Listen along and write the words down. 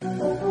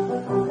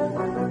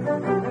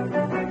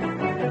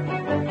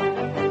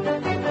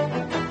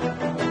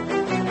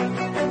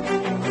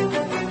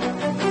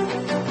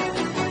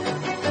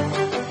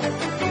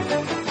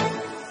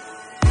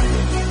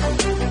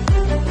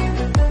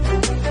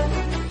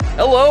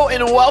Hello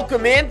and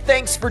welcome in.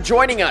 Thanks for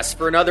joining us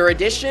for another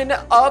edition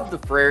of the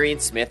Frary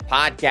and Smith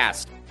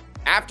podcast.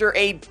 After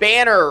a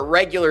banner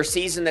regular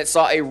season that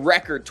saw a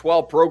record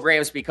 12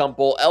 programs become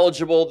bowl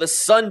eligible, the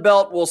Sun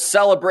Belt will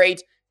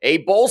celebrate a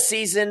bowl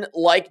season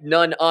like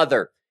none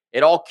other.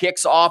 It all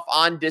kicks off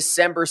on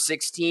December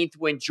 16th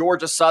when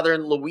Georgia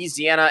Southern,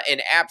 Louisiana,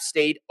 and App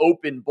State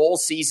open bowl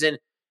season.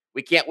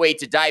 We can't wait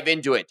to dive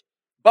into it.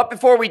 But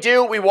before we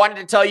do, we wanted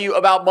to tell you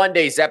about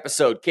Monday's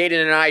episode.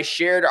 Caden and I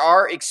shared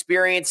our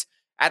experience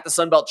at the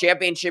Sun Belt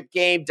Championship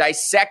game,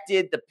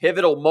 dissected the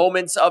pivotal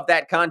moments of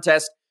that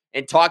contest,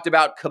 and talked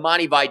about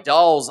Kamani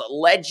Vidal's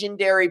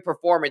legendary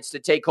performance to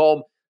take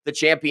home the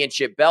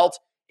championship belt.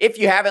 If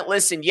you haven't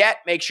listened yet,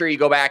 make sure you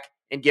go back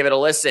and give it a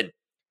listen.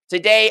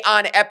 Today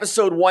on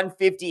episode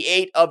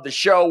 158 of the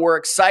show, we're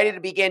excited to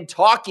begin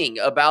talking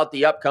about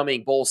the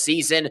upcoming bowl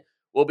season.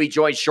 We'll be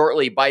joined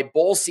shortly by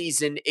bowl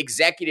season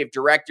executive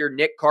director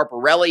Nick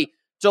Carparelli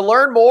to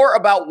learn more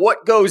about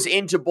what goes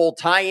into bowl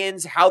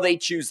tie-ins, how they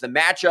choose the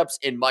matchups,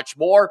 and much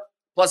more.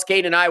 Plus,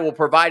 Kate and I will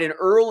provide an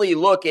early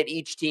look at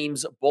each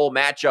team's bowl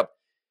matchup.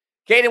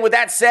 Caden, with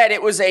that said,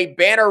 it was a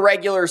banner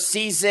regular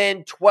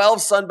season.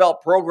 12 Sun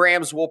Belt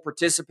programs will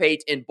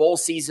participate in bowl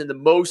season, the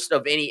most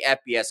of any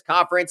FBS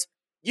conference.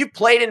 You've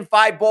played in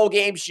 5 bowl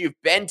games.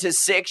 You've been to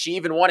 6. You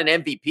even won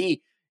an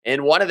MVP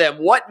in one of them.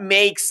 What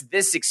makes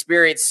this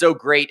experience so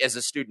great as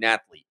a student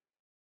athlete?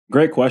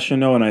 Great question,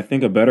 Noah, and I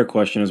think a better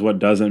question is what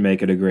doesn't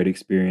make it a great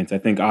experience. I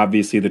think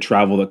obviously the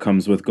travel that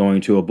comes with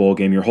going to a bowl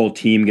game, your whole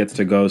team gets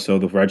to go, so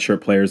the redshirt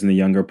players and the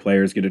younger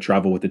players get to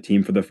travel with the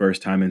team for the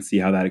first time and see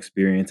how that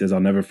experience is. I'll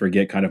never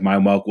forget kind of my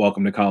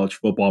welcome to college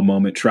football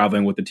moment,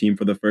 traveling with the team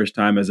for the first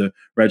time as a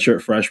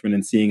redshirt freshman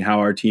and seeing how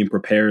our team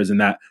prepares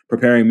and that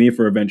preparing me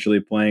for eventually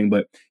playing.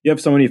 But you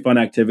have so many fun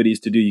activities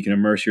to do. You can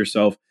immerse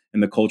yourself in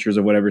the cultures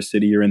of whatever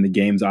city you're in. The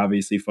game's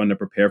obviously fun to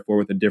prepare for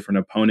with a different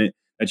opponent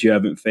that you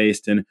haven't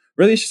faced. And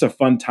really, it's just a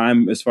fun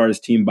time as far as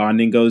team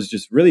bonding goes,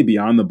 just really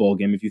beyond the bowl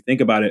game. If you think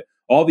about it,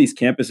 all these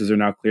campuses are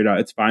now cleared out.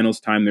 It's finals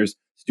time. There's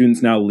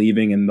students now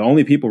leaving, and the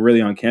only people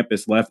really on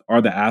campus left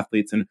are the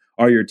athletes and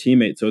are your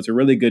teammates. So it's a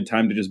really good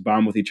time to just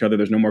bond with each other.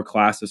 There's no more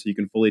classes, so you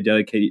can fully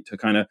dedicate to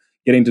kind of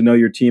getting to know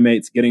your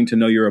teammates, getting to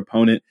know your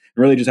opponent,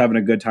 and really just having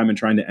a good time and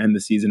trying to end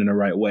the season in the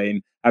right way,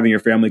 and having your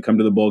family come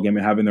to the bowl game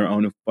and having their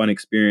own fun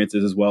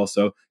experiences as well.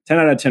 So 10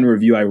 out of 10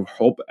 review.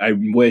 I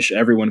wish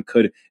everyone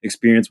could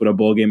experience what a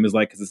bowl game is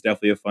like, because it's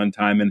definitely a fun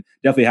time, and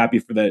definitely happy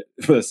for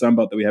the Sun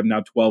Belt that we have now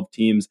 12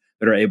 teams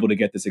that are able to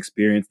get this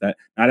experience that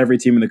not every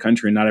team in the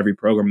country and not every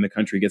program in the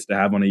country gets to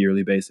have on a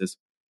yearly basis.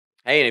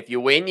 Hey, and if you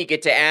win, you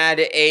get to add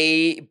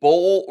a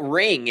bowl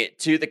ring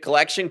to the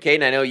collection.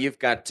 Caden, I know you've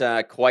got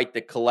quite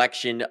the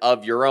collection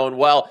of your own.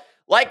 Well,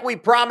 like we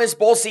promised,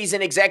 bowl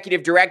season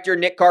executive director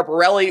Nick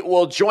Carparelli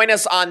will join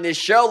us on this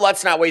show.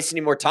 Let's not waste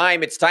any more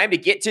time. It's time to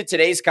get to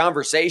today's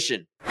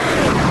conversation.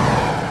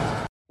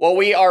 Well,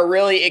 we are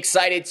really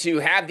excited to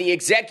have the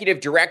executive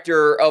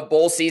director of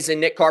bowl season,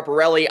 Nick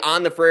Carparelli,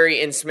 on the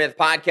Frary and Smith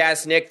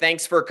podcast. Nick,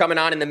 thanks for coming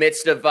on in the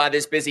midst of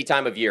this busy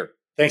time of year.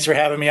 Thanks for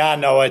having me on,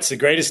 Noah. It's the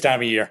greatest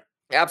time of year.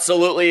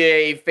 Absolutely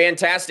a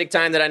fantastic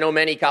time that I know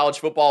many college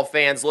football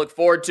fans look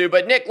forward to.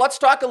 But Nick, let's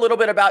talk a little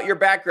bit about your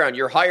background.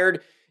 You're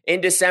hired in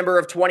December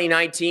of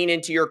 2019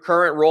 into your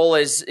current role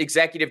as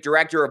executive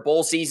director of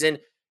bowl season.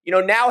 You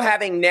know, now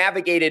having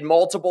navigated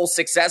multiple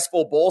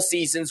successful bowl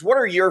seasons, what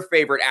are your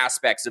favorite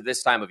aspects of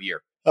this time of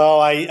year? Oh,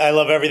 I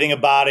love everything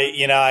about it.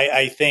 You know,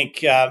 I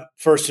think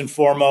first and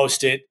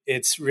foremost,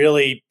 it's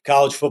really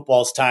college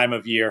football's time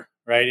of year,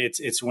 right?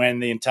 It's when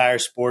the entire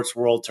sports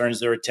world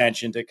turns their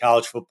attention to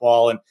college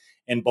football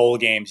and bowl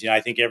games. You know, I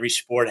think every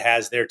sport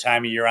has their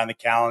time of year on the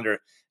calendar.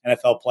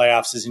 NFL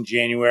playoffs is in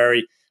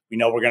January. We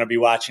know we're going to be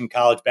watching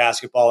college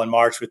basketball in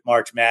March with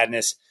March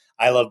Madness.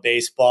 I love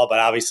baseball, but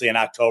obviously in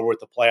October with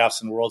the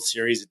playoffs and World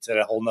Series, it's at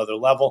a whole nother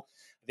level.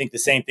 I think the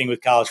same thing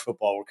with college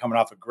football. We're coming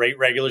off a great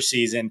regular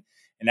season,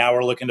 and now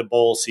we're looking to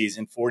bowl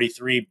season.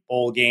 43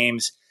 bowl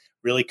games,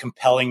 really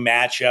compelling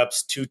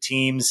matchups. 2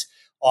 teams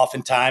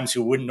oftentimes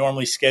who wouldn't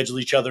normally schedule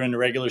each other in the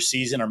regular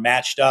season are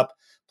matched up,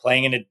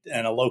 playing in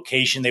a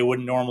location they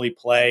wouldn't normally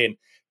play, and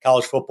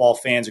college football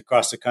fans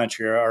across the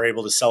country are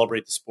able to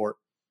celebrate the sport.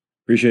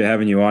 Appreciate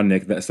having you on,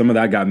 Nick. Some of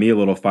that got me a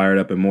little fired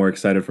up and more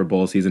excited for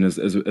bowl season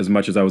as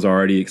much as I was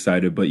already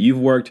excited. But you've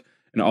worked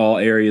in all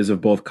areas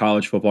of both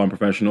college football and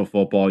professional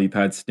football. You've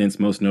had stints,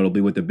 most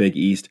notably with the Big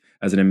East.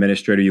 As an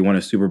administrator, you won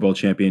a Super Bowl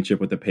championship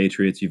with the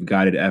Patriots. You've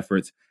guided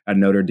efforts at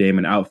Notre Dame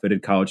and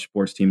outfitted college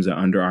sports teams at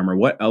Under Armour.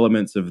 What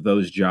elements of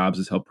those jobs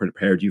has helped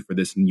prepare you for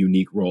this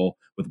unique role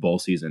with bowl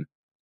season?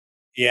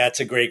 Yeah,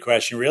 it's a great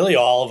question. Really,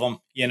 all of them.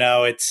 You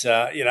know, it's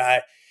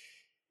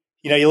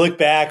you look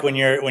back when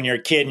you're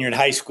a kid and you're in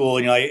high school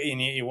and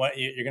you're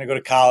going to go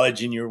to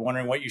college and you're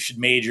wondering what you should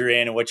major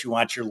in and what you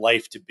want your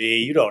life to be.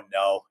 You don't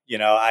know. You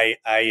know,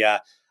 I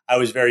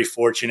was very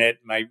fortunate.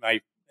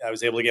 I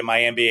was able to get my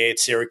MBA at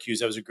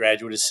Syracuse. I was a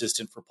graduate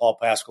assistant for Paul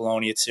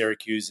Pasqualoni at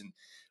Syracuse, and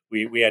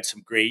we had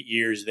some great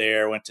years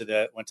there. Went to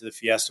the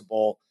Fiesta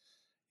Bowl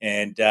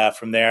And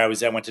from there,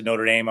 I went to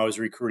Notre Dame. I was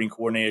a recruiting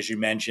coordinator, as you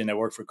mentioned. I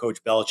worked for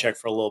Coach Belichick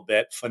for a little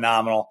bit.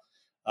 Phenomenal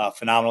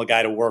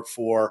guy to work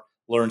for.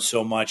 Learned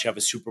so much. Have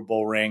a Super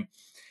Bowl ring.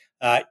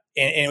 And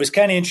it was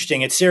kind of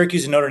interesting. At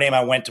Syracuse and Notre Dame,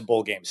 I went to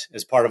bowl games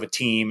as part of a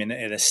team and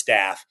a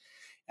staff.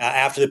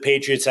 After the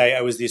Patriots,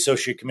 I was the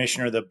associate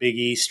commissioner of the Big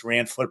East,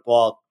 ran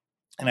football,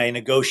 and I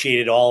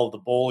negotiated all of the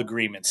bowl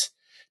agreements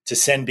to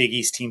send Big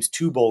East teams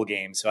to bowl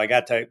games. So I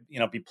got to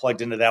be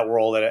plugged into that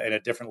world at a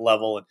different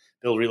level and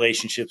build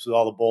relationships with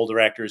all the bowl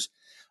directors.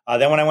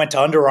 Then when I went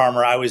to Under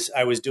Armour, I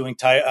was doing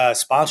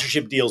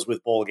sponsorship deals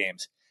with bowl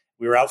games.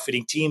 We were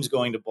outfitting teams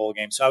going to bowl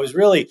games. So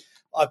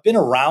I've been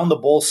around the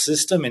bowl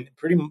system in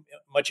pretty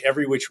much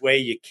every which way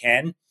you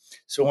can.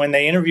 So when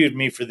they interviewed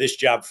me for this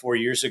job 4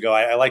 years ago,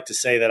 I like to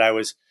say that I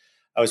was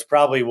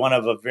probably one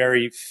of a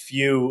very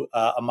few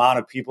amount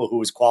of people who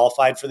was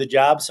qualified for the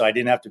job. So I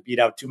didn't have to beat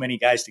out too many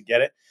guys to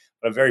get it,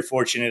 but I'm very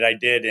fortunate I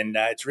did. And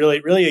it's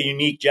really, really a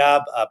unique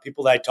job.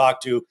 People that I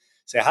talk to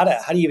say, how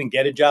do you even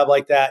get a job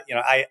like that?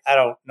 I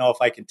don't know if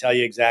I can tell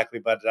you exactly,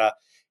 but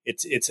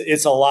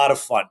it's a lot of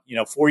fun.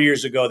 4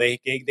 years ago, they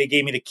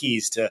gave me the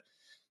keys to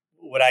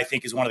what I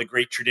think is one of the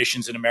great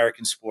traditions in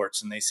American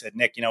sports. And they said,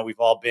 Nick, we've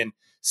all been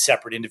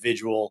separate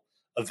individual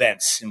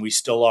events and we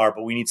still are,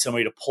 but we need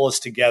somebody to pull us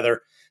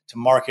together, to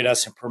market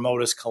us and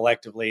promote us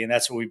collectively. And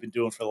that's what we've been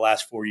doing for the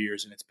last 4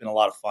 years. And it's been a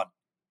lot of fun.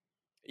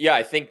 Yeah,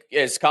 I think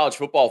as college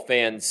football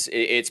fans,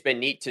 it's been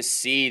neat to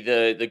see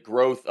the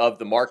growth of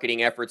the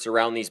marketing efforts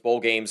around these bowl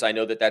games. I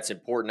know that that's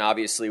important,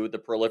 obviously, with the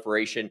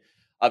proliferation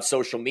of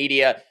social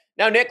media.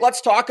 Now, Nick,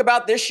 let's talk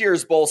about this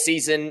year's bowl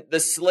season. The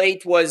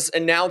slate was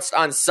announced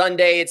on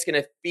Sunday. It's going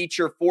to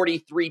feature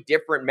 43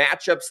 different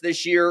matchups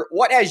this year.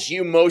 What has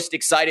you most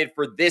excited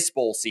for this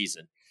bowl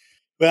season?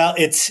 Well,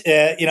 it's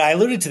I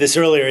alluded to this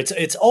earlier.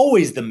 It's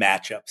always the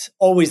matchups.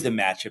 Always the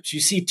matchups. You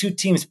see two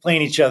teams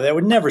playing each other that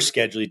would never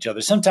schedule each other.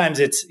 Sometimes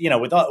it's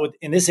with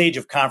in this age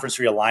of conference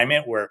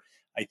realignment, where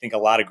I think a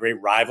lot of great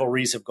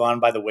rivalries have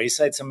gone by the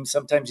wayside.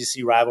 Sometimes you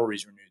see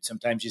rivalries renewed.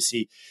 Sometimes you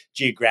see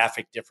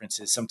geographic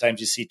differences. Sometimes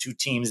you see two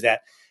teams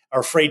that are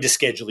afraid to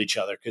schedule each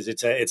other because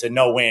it's a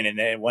no win, and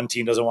then one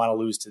team doesn't want to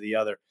lose to the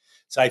other.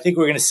 So I think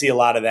we're going to see a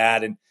lot of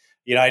that. And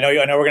I know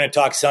we're going to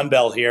talk Sun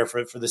Belt here.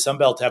 For the Sun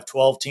Belt to have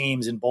 12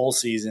 teams in bowl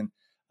season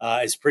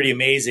is pretty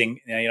amazing.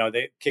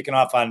 They're kicking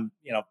off on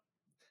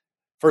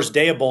first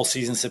day of bowl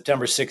season,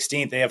 September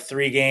 16th. They have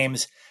 3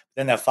 games.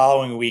 Then that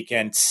following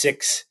weekend,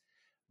 6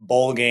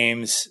 bowl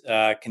games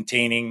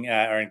containing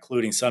or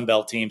including Sun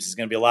Belt teams. Is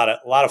going to be a lot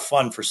of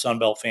fun for Sun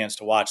Belt fans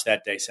to watch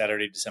that day,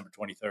 Saturday, December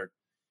 23rd.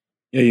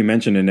 Yeah, you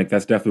mentioned it, Nick.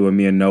 That's definitely what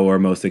me and Noah are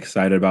most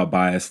excited about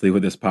biasly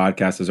with this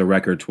podcast is a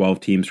record 12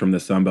 teams from the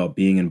Sun Belt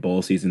being in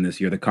bowl season this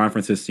year. The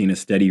conference has seen a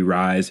steady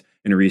rise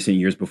in recent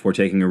years before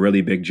taking a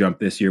really big jump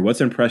this year. What's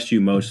impressed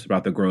you most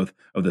about the growth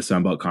of the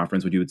Sun Belt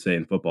Conference, what you would say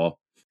in football?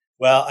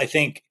 Well, I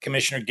think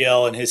Commissioner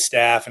Gill and his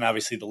staff and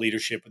obviously the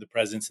leadership of the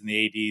presidents and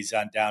the ADs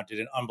on down did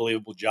an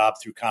unbelievable job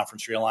through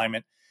conference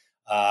realignment.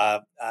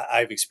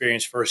 I've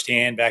experienced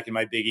firsthand back in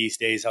my Big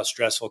East days how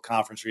stressful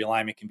conference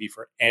realignment can be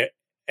for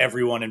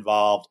everyone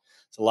involved.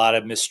 It's a lot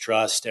of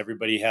mistrust.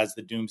 Everybody has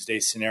the doomsday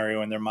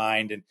scenario in their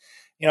mind. And,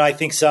 I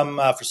think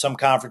for some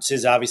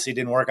conferences, obviously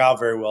didn't work out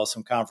very well.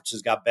 Some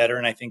conferences got better.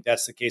 And I think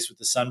that's the case with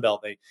the Sun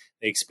Belt. They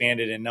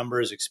expanded in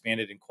numbers,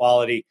 expanded in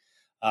quality.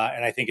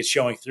 And I think it's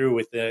showing through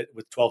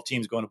with 12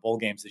 teams going to bowl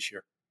games this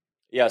year.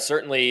 Yeah,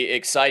 certainly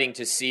exciting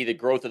to see the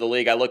growth of the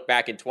league. I look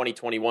back in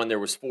 2021, there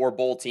was 4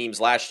 bowl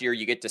teams. Last year,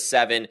 you get to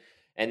 7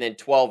 and then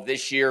 12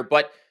 this year.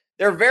 But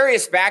there are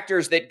various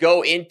factors that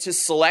go into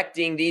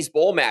selecting these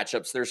bowl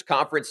matchups. There's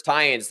conference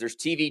tie-ins, there's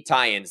TV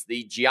tie-ins,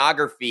 the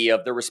geography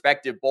of the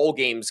respective bowl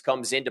games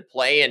comes into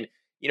play, and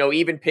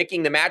even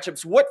picking the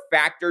matchups. What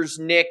factors,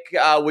 Nick,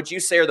 would you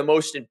say are the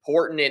most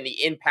important and the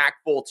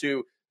impactful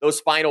to those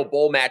final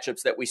bowl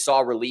matchups that we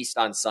saw released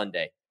on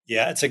Sunday?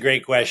 Yeah, it's a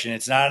great question.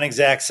 It's not an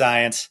exact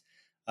science.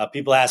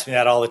 People ask me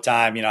that all the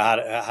time.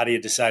 How do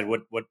you decide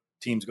what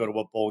teams go to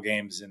what bowl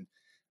games? And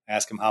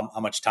ask them how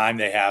much time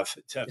they have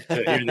to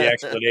hear the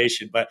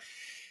explanation. But,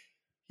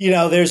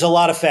 there's a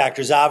lot of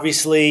factors.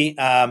 Obviously,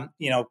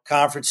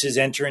 conferences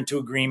enter into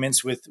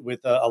agreements with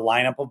a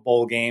lineup of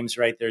bowl games,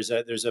 right? There's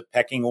a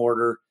pecking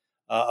order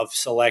of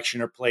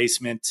selection or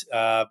placement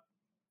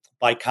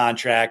by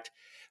contract.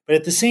 But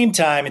at the same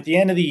time, at the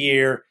end of the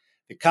year,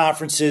 the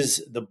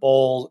conferences, the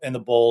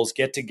bowls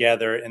get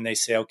together and they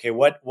say, okay,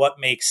 what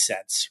makes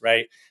sense,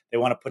 right? They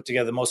want to put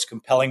together the most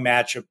compelling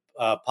matchup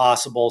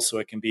possible so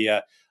it can be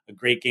a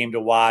great game to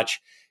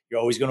watch. You're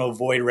always going to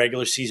avoid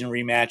regular season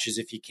rematches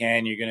if you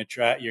can. You're going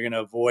to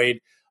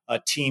avoid a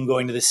team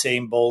going to the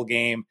same bowl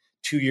game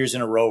 2 years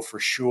in a row for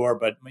sure,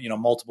 but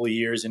multiple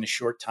years in a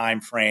short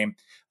time frame.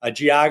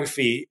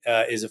 Geography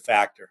is a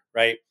factor,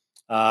 right?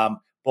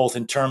 Both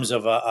in terms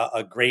of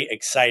a great,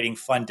 exciting,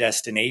 fun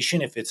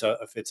destination if it's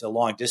a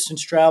long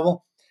distance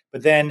travel,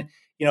 but then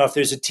if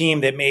there's a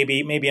team that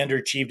maybe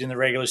underachieved in the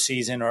regular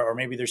season, or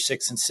maybe they're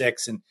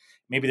 6-6, and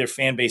maybe their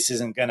fan base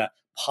isn't going to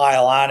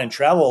pile on and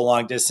travel a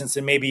long distance,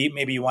 and maybe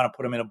you want to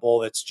put them in a bowl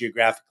that's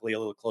geographically a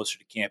little closer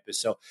to campus.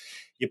 So,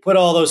 you put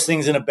all those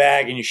things in a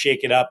bag and you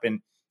shake it up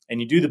and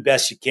you do the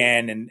best you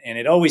can. And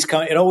it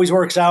always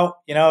works out.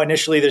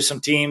 Initially there's some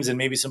teams and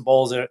maybe some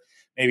bowls that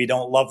maybe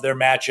don't love their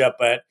matchup,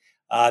 but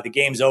the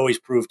games always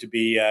prove to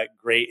be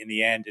great in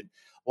the end. And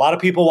a lot of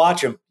people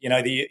watch them. You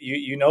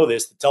know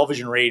this. The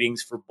television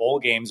ratings for bowl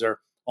games are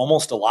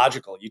almost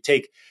illogical. You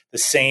take the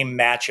same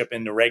matchup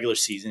in the regular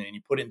season and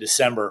you put it in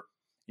December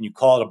and you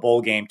call it a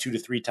bowl game 2 to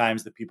 3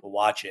 times the people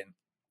watch it. And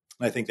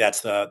I think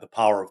that's the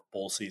power of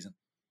bowl season.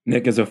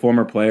 Nick, as a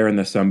former player in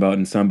the Sun Belt,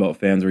 and Sun Belt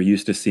fans, we're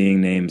used to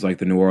seeing names like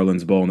the New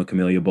Orleans Bowl and the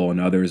Camellia Bowl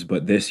and others,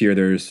 but this year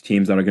there's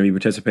teams that are going to be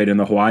participating in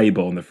the Hawaii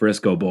Bowl and the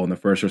Frisco Bowl and the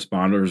First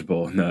Responders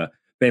Bowl and the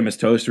famous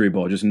Toastery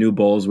Bowl, just new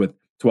bowls with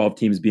 12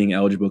 teams being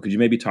eligible. Could you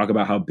maybe talk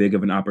about how big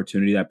of an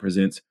opportunity that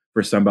presents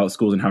for Sun Belt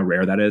schools and how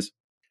rare that is?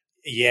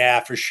 Yeah,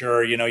 for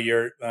sure.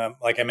 You're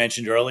like I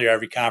mentioned earlier,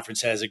 every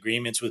conference has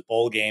agreements with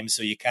bowl games,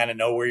 so you kind of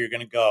know where you're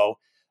going to go.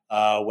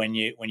 When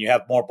you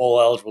have more bowl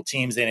eligible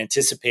teams than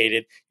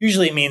anticipated,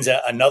 usually it means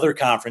another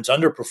conference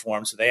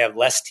underperforms, so they have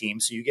less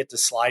teams, so you get to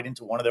slide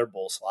into one of their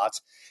bowl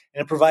slots,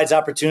 and it provides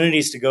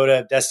opportunities to go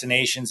to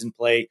destinations and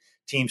play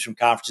teams from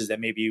conferences that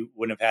maybe you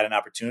wouldn't have had an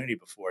opportunity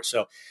before.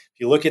 So if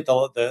you look at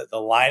the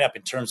lineup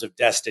in terms of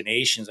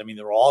destinations, I mean,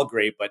 they're all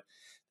great, but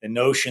the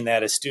notion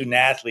that a student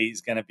athlete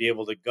is going to be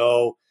able to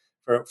go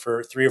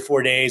for 3 or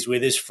 4 days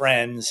with his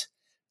friends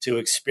to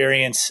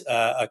experience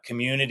a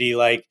community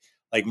like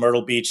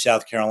Myrtle Beach,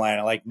 South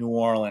Carolina, like New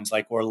Orleans,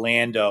 like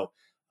Orlando,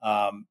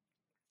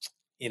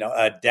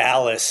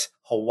 Dallas,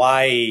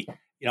 Hawaii.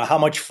 How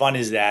much fun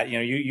is that?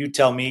 You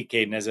tell me,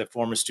 Caden, as a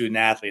former student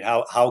athlete,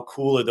 how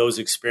cool are those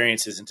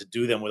experiences, and to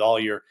do them with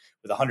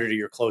 100 of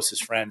your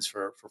closest friends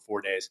for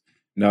 4 days.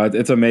 No,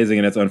 it's amazing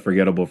and it's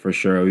unforgettable for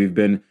sure. We've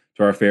been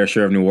to our fair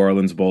share of New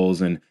Orleans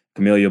Bowls and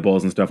Camellia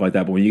Bowls and stuff like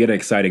that. But when you get an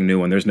exciting new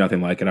one, there's nothing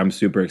like it. I'm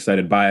super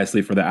excited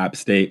biasly for the App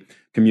State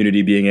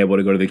community being able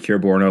to go to the Cure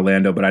Bowl in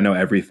Orlando. But I know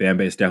every fan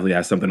base definitely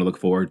has something to look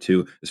forward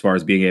to as far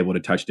as being able to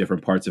touch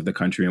different parts of the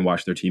country and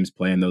watch their teams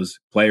play and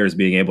those players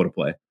being able to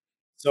play.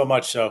 So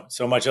much.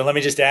 And let me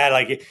just add,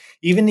 like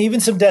even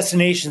some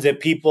destinations that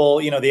people,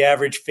 the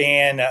average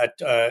fan,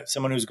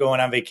 someone who's going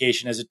on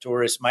vacation as a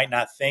tourist might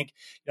not think.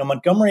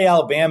 Montgomery,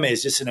 Alabama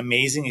is just an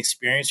amazing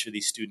experience for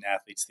these student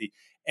athletes. The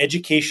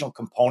educational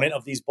component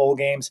of these bowl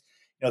games,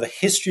 the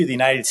history of the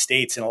United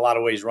States in a lot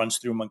of ways runs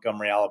through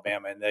Montgomery,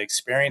 Alabama, and the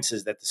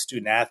experiences that the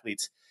student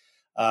athletes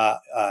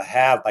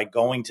have by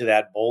going to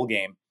that bowl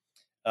game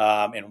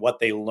and what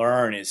they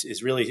learn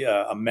is really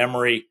a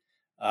memory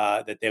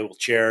that they will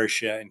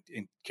cherish and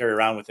carry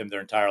around with them their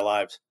entire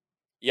lives.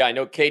 Yeah, I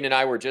know Caden and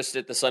I were just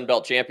at the Sun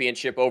Belt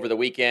Championship over the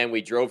weekend.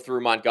 We drove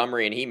through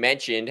Montgomery, and he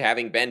mentioned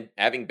having been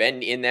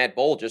in that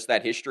bowl, just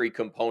that history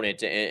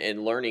component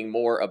and learning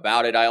more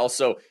about it. I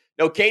also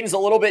know Caden's a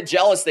little bit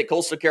jealous that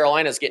Coastal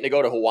Carolina is getting to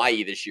go to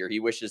Hawaii this year.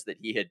 He wishes that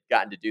he had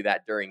gotten to do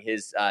that during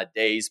his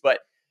days. But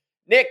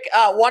Nick,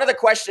 one of the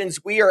questions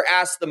we are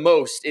asked the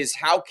most is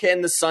how can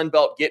the Sun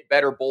Belt get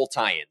better bowl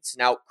tie-ins?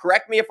 Now,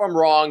 correct me if I'm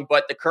wrong,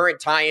 but the current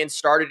tie-ins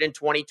started in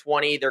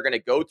 2020. They're going to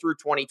go through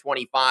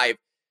 2025.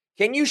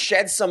 Can you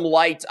shed some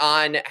light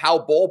on how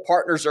bowl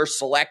partners are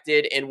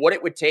selected and what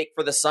it would take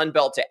for the Sun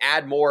Belt to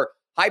add more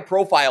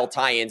high-profile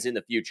tie-ins in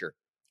the future?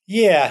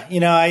 Yeah,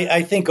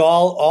 I think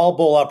all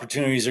bowl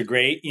opportunities are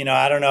great.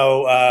 I don't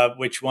know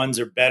which ones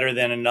are better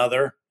than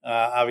another.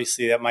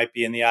 Obviously, that might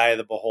be in the eye of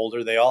the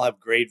beholder. They all have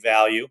great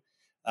value.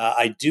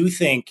 I do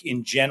think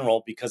in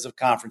general, because of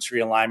conference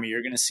realignment,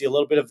 you're going to see a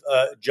little bit of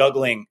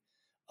juggling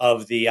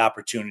of the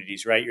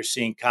opportunities, right? You're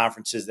seeing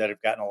conferences that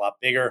have gotten a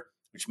lot bigger,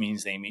 which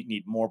means they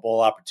need more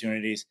bowl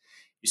opportunities.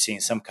 You're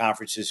seeing some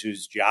conferences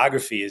whose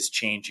geography is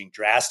changing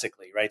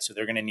drastically, right? So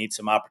they're going to need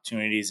some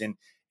opportunities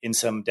in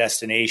some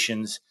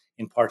destinations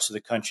in parts of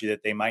the country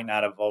that they might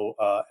not have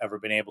ever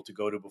been able to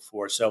go to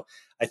before. So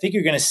I think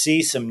you're going to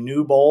see some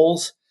new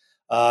bowls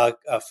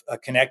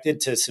connected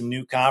to some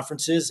new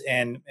conferences.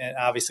 And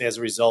obviously, as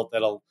a result,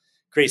 that'll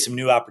create some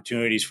new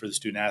opportunities for the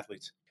student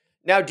athletes.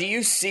 Now, do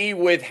you see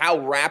with how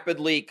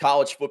rapidly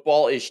college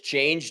football is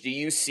changed, do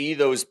you see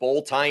those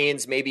bowl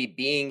tie-ins maybe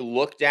being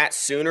looked at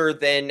sooner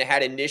than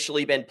had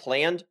initially been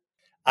planned?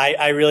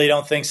 I really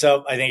don't think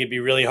so. I think it'd be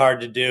really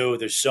hard to do.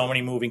 There's so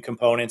many moving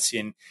components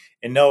and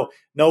no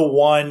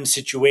one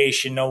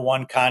situation, no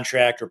one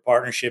contract or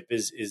partnership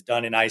is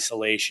done in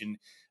isolation.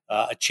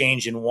 A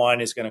change in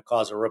one is going to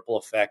cause a ripple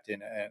effect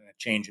and a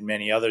change in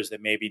many others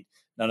that maybe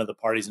none of the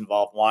parties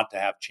involved want to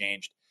have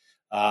changed.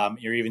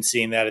 You're even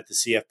seeing that at the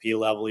CFP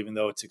level, even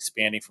though it's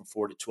expanding from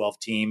 4 to 12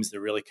 teams.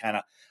 They're really kind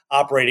of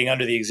operating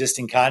under the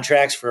existing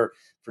contracts for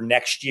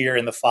next year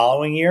and the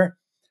following year.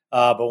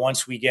 But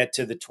once we get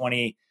to the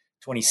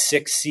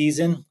 2026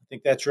 season, I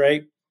think that's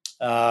right,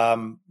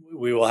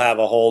 we will have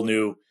a whole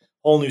new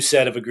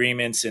set of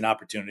agreements and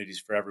opportunities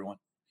for everyone.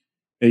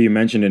 You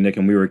mentioned it, Nick,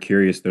 and we were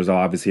curious. There's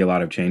obviously a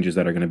lot of changes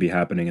that are going to be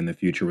happening in the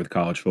future with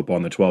college football,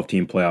 and the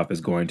 12-team playoff is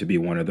going to be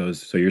one of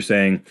those. So you're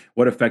saying,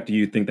 what effect do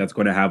you think that's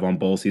going to have on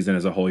bowl season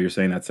as a whole? You're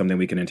saying that's something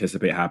we can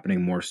anticipate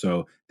happening more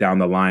so down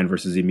the line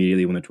versus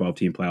immediately when the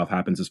 12-team playoff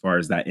happens as far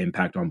as that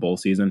impact on bowl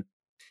season?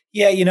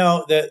 Yeah,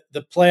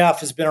 the playoff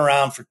has been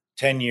around for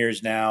 10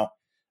 years now,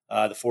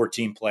 the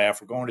 14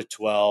 playoff. We're going to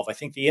 12. I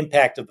think the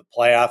impact of the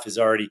playoff has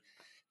already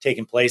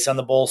taken place on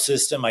the bowl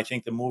system. I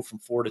think the move from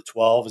 4 to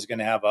 12 is going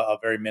to have a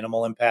very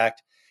minimal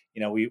impact.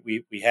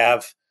 We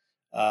have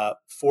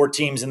 4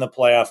 teams in the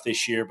playoff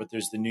this year, but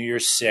there's the New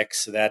Year's 6,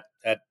 so that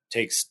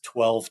takes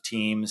 12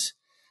 teams.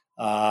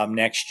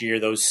 Next year,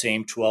 those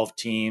same 12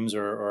 teams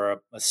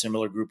or a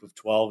similar group of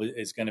 12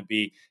 is going to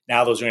be,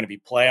 now those are going to be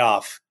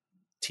playoff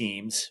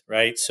teams,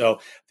 right? So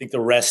I think the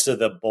rest of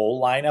the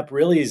bowl lineup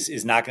really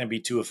is not going to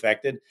be too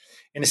affected,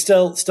 and it's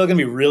still going to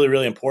be really,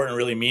 really important,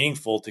 really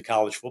meaningful to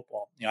college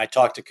football. I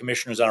talk to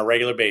commissioners on a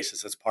regular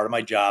basis. That's part of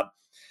my job,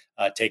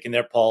 taking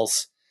their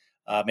pulse,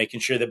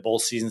 making sure that bowl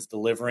season's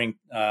delivering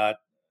to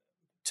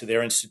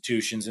their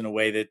institutions in a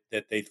way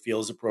that they feel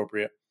is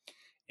appropriate.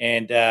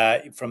 And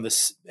from the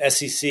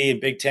SEC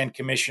and Big Ten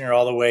commissioner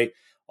all the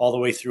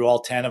way through all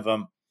 10 of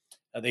them,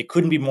 they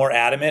couldn't be more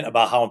adamant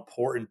about how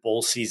important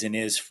bowl season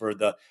is for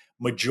the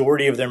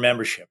majority of their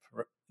membership.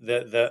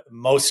 The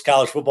most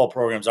college football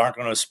programs aren't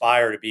going to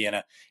aspire to be in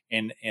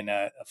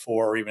a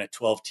 4 or even a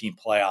 12 team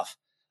playoff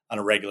on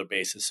a regular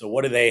basis. So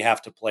what do they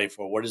have to play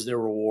for? What is their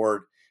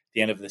reward at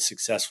the end of the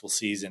successful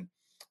season?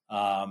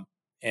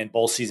 And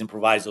bowl season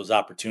provides those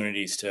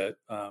opportunities to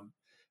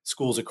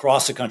schools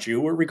across the country,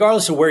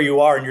 regardless of where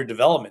you are in your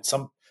development.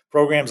 Some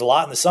programs, a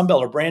lot in the Sun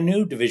Belt, are brand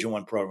new Division I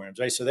programs,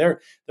 right? So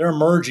they're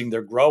emerging,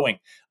 they're growing.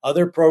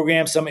 Other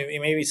programs,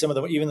 maybe some of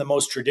them, even the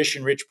most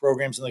tradition-rich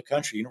programs in the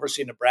country.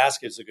 University of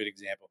Nebraska is a good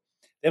example.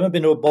 They haven't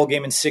been to a bowl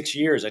game in 6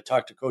 years. I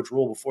talked to Coach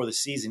Rule before the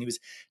season. He was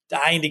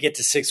dying to get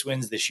to 6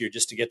 wins this year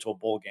just to get to a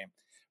bowl game,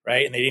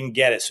 right? And they didn't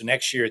get it. So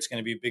next year it's going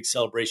to be a big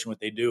celebration what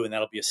they do, and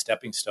that'll be a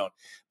stepping stone.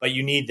 But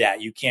you need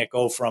that. You can't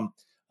go from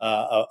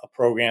a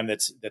program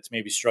that's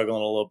maybe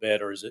struggling a little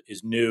bit or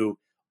is new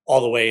all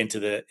the way into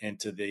the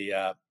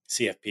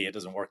CFP. It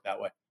doesn't work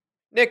that way.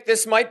 Nick,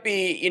 this might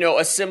be,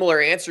 a similar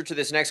answer to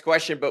this next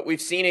question, but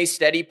we've seen a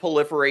steady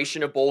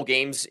proliferation of bowl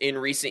games in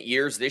recent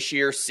years. This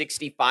year,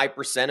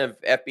 65% of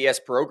FBS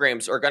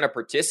programs are going to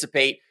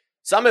participate.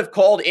 Some have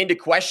called into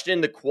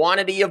question the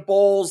quantity of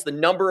bowls, the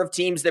number of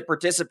teams that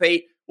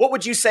participate. What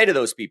would you say to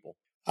those people?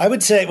 I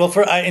would say,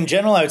 in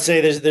general, I would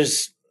say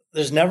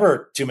there's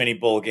never too many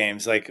bowl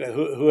games. Like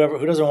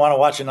who doesn't want to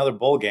watch another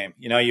bowl game?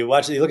 You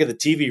look at the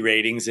TV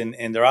ratings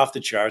and they're off the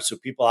charts. So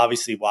people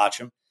obviously watch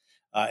them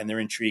and they're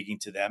intriguing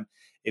to them.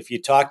 If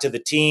you talk to the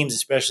teams,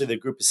 especially the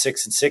group of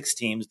 6 and 6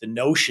 teams, the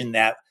notion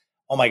that,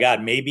 oh my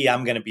God, maybe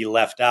I'm going to be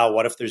left out.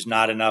 What if there's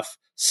not enough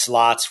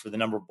slots for the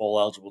number of bowl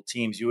eligible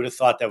teams? You would have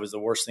thought that was the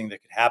worst thing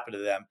that could happen to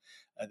them.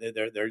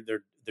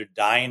 They're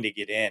dying to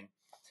get in.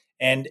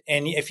 And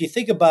if you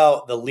think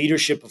about the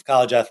leadership of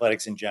college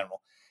athletics in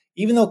general,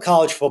 even though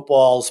college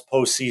football's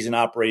postseason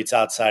operates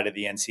outside of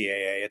the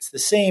NCAA, it's the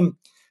same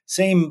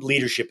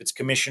leadership. It's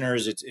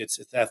commissioners,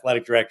 it's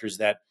athletic directors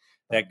that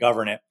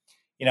govern it.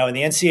 In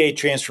the NCAA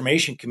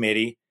Transformation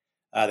Committee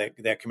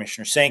that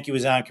Commissioner Sankey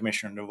was on,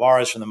 Commissioner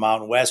Navarez from the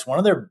Mountain West, one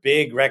of their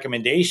big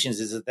recommendations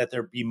is that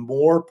there be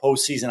more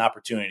postseason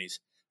opportunities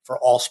for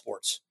all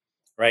sports,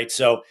 right?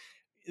 So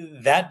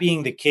that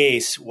being the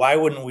case, why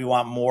wouldn't we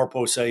want more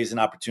postseason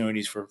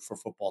opportunities for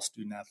football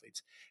student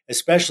athletes?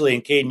 Especially,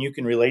 and Caden, you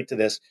can relate to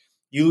this.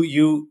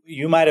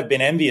 You might have been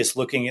envious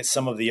looking at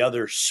some of the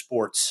other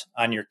sports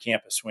on your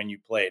campus when you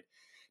played.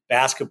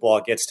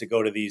 Basketball gets to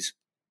go to these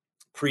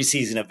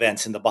preseason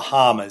events in the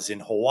Bahamas,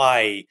 in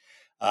Hawaii,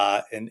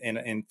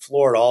 in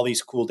Florida, all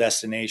these cool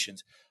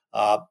destinations.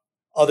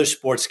 Other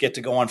sports get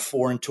to go on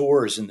foreign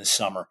tours in the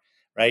summer,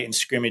 right? And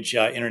scrimmage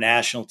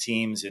international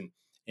teams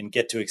and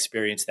get to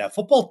experience that.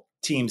 Football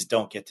teams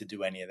don't get to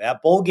do any of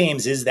that. Bowl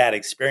games is that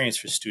experience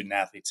for student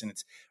athletes, and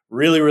it's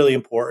really, really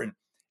important.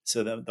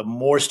 So the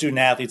more student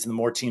athletes and the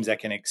more teams that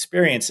can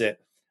experience it,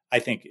 I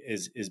think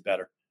is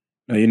better.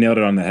 No, you nailed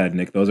it on the head,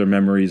 Nick. Those are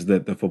memories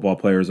that the football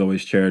players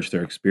always cherish,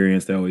 their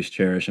experience they always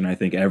cherish. And I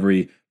think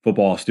every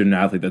football student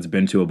athlete that's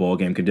been to a bowl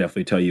game can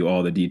definitely tell you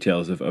all the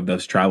details of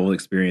those travel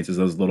experiences,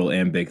 those little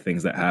and big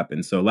things that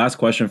happen. So last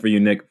question for you,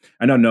 Nick.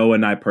 I know Noah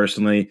and I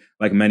personally,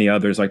 like many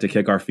others, like to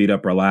kick our feet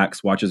up,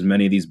 relax, watch as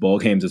many of these bowl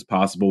games as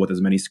possible with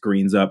as many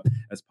screens up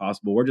as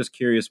possible. We're just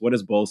curious, what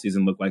does bowl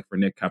season look like for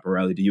Nick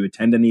Carparelli? Do you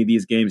attend any of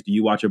these games? Do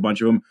you watch a bunch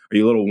of them? Are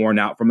you a little worn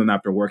out from them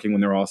after working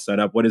when they're all set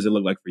up? What does it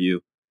look like for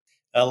you?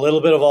 A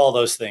little bit of all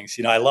those things.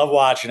 I love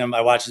watching them.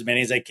 I watch as many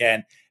as I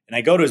can, and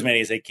I go to as many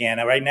as I can.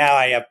 Right now,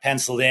 I have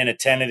penciled in a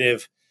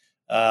tentative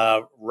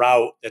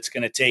route that's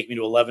going to take me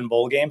to 11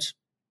 bowl games.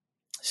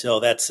 So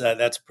that's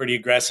pretty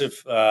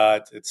aggressive.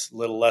 It's a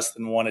little less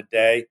than one a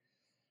day.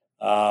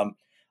 I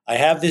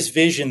have this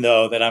vision,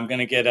 though, that I'm going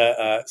to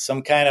get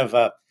some kind of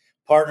a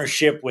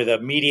partnership with a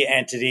media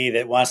entity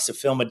that wants to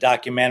film a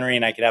documentary,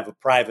 and I could have a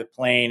private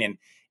plane,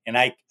 and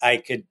I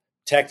could.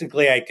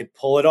 Technically, I could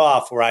pull it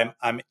off where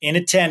I'm in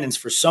attendance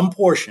for some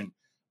portion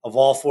of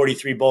all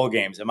 43 bowl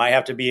games. I might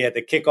have to be at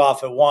the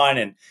kickoff at one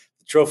and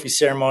the trophy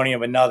ceremony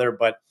of another,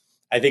 but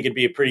I think it'd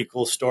be a pretty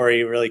cool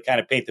story, really kind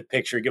of paint the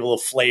picture, give a little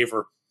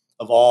flavor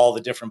of all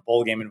the different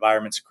bowl game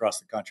environments across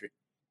the country.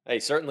 Hey,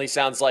 certainly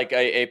sounds like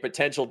a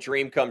potential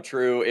dream come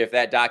true if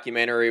that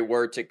documentary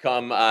were to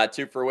come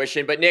to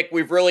fruition. But Nick,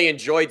 we've really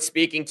enjoyed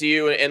speaking to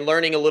you and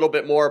learning a little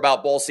bit more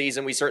about bowl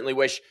season. We certainly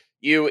wish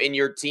you and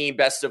your team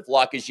best of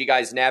luck as you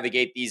guys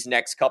navigate these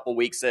next couple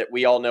weeks that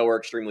we all know are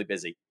extremely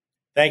busy.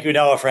 Thank you,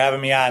 Noah, for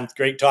having me on.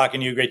 Great talking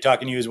to you. Great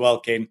talking to you as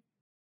well, Caden.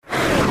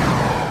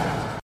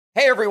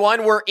 Hey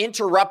everyone, we're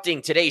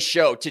interrupting today's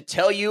show to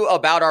tell you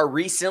about our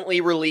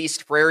recently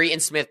released Frary and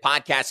Smith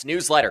podcast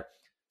newsletter.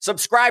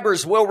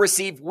 Subscribers will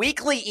receive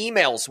weekly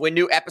emails when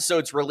new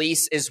episodes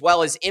release, as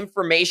well as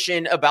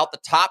information about the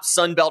top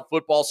Sunbelt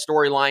football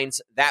storylines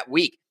that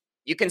week.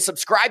 You can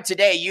subscribe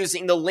today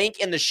using the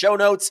link in the show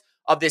notes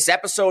of this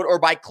episode or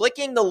by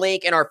clicking the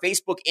link in our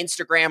Facebook,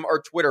 Instagram,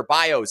 or Twitter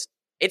bios.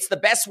 It's the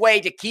best way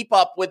to keep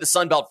up with the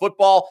Sunbelt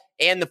football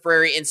and the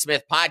Frary and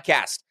Smith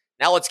podcast.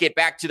 Now let's get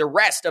back to the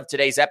rest of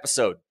today's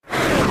episode.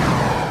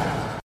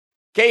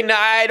 Caden,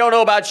 I don't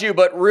know about you,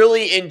 but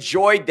really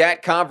enjoyed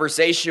that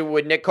conversation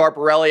with Nick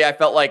Carparelli. I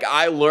felt like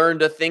I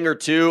learned a thing or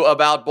two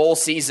about bowl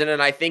season,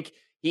 and I think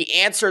he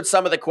answered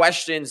some of the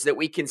questions that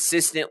we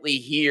consistently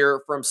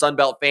hear from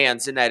Sunbelt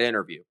fans in that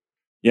interview.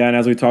 Yeah, and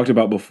as we talked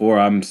about before,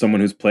 I'm someone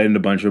who's played in a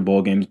bunch of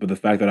bowl games, but the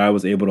fact that I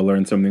was able to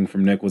learn something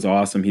from Nick was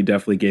awesome. He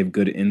definitely gave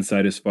good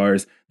insight as far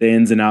as the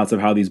ins and outs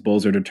of how these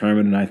bowls are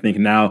determined. And I think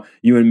now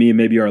you and me and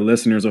maybe our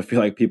listeners will feel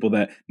like people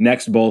that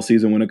next bowl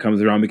season when it comes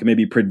around, we can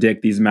maybe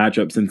predict these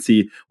matchups and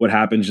see what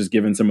happens just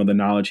given some of the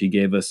knowledge he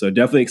gave us. So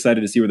definitely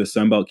excited to see where the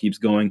Sun Belt keeps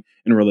going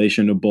in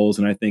relation to bowls.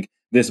 And I think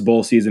this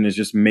bowl season is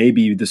just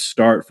maybe the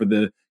start for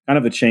the kind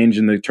of a change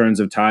in the turns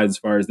of tides as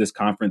far as this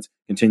conference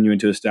continuing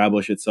to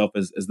establish itself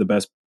as the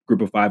best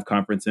Group of 5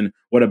 conference, and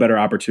what a better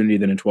opportunity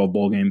than in 12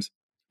 bowl games.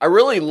 I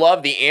really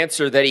love the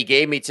answer that he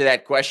gave me to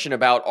that question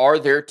about, are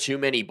there too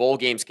many bowl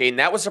games, Caden?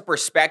 That was a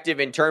perspective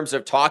in terms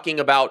of talking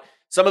about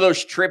some of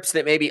those trips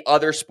that maybe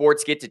other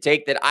sports get to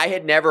take that I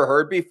had never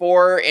heard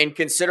before, and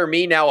consider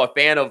me now a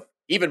fan of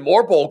even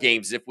more bowl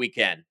games if we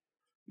can.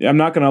 Yeah, I'm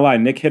not going to lie.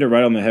 Nick hit it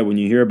right on the head when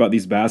you hear about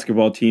these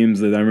basketball teams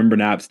that I remember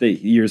in App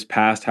State years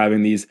past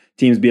having these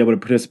teams be able to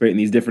participate in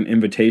these different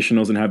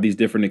invitationals and have these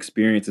different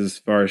experiences as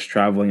far as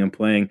traveling and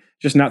playing.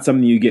 Just not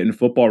something you get in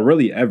football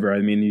really ever. I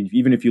mean,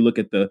 even if you look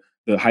at the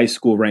high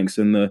school ranks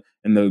and the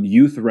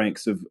youth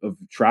ranks of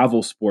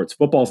travel sports,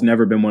 football's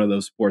never been one of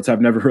those sports. I've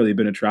never really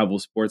been a travel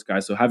sports guy.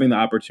 So having the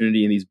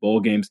opportunity in these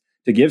bowl games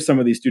to give some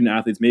of these student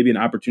athletes maybe an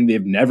opportunity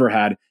they've never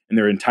had in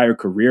their entire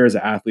career as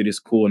an athlete is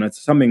cool. And that's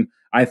something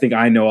I think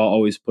I know I'll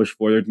always push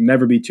for. There'd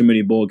never be too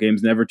many bowl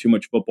games, never too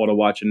much football to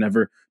watch, and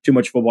never too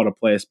much football to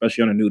play,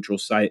 especially on a neutral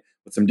site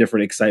with some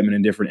different excitement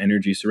and different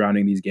energy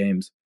surrounding these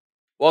games.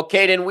 Well,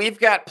 Caden, we've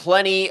got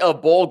plenty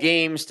of bowl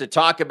games to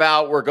talk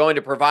about. We're going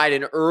to provide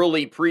an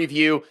early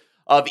preview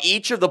of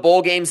each of the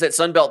bowl games that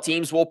Sunbelt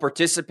teams will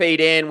participate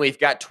in. We've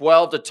got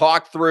 12 to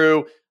talk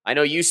through. I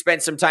know you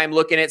spent some time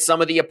looking at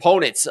some of the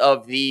opponents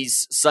of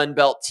these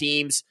Sunbelt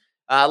teams.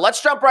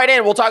 Let's jump right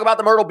in. We'll talk about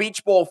the Myrtle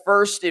Beach Bowl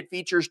first. It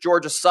features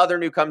Georgia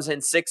Southern, who comes in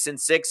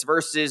 6-6,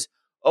 versus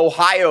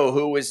Ohio,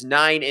 who is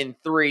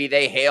 9-3.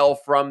 They hail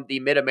from the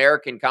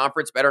Mid-American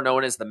Conference, better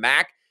known as the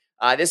MAC.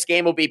 This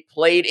game will be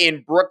played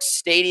in Brooks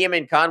Stadium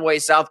in Conway,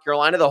 South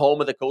Carolina, the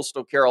home of the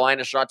Coastal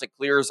Carolina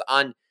Chanticleers,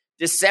 on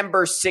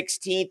December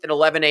 16th at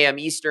 11 a.m.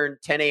 Eastern,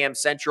 10 a.m.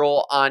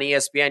 Central on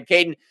ESPN.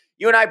 Caden,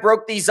 you and I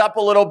broke these up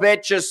a little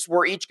bit. Just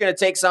we're each going to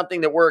take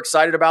something that we're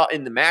excited about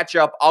in the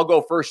matchup. I'll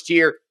go first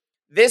here.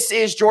 This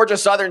is Georgia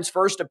Southern's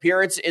first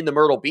appearance in the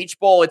Myrtle Beach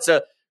Bowl. It's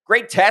a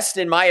great test,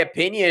 in my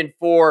opinion,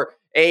 for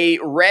a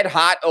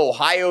red-hot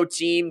Ohio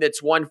team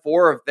that's won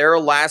 4 of their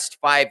last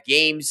 5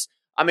 games.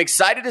 I'm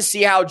excited to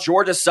see how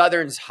Georgia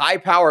Southern's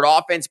high-powered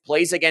offense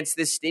plays against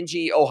this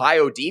stingy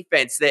Ohio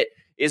defense that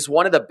is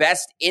one of the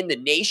best in the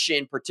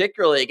nation,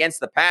 particularly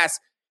against the pass.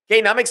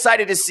 Caden, I'm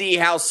excited to see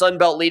how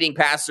Sunbelt leading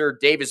passer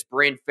Davis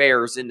Brin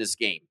fares in this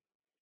game.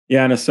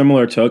 Yeah, and a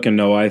similar token,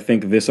 Noah, I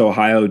think this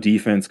Ohio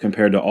defense,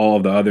 compared to all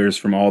of the others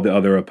from all the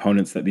other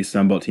opponents that these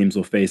Sunbelt teams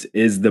will face,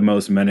 is the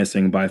most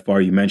menacing by far.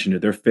 You mentioned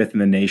it. They're 5th in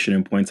the nation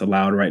in points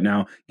allowed right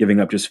now,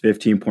 giving up just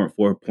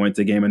 15.4 points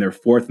a game, and they're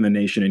 4th in the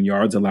nation in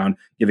yards allowed,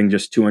 giving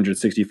just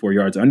 264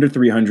 yards. Under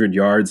 300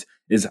 yards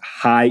is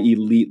high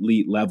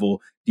elite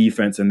level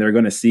defense, and they're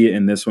going to see it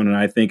in this one. And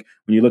I think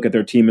when you look at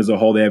their team as a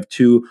whole, they have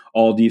 2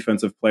 all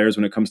defensive players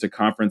when it comes to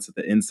conference at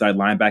the inside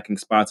linebacking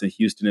spots in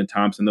Houston and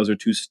Thompson. Those are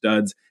 2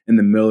 studs in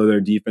the middle of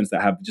their defense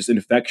that have just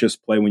infectious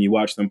play. When you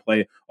watch them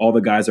play, all the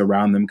guys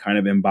around them kind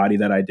of embody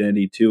that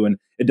identity too. And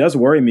it does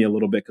worry me a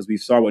little bit because we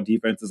saw what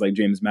defenses like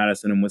James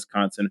Madison and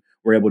Wisconsin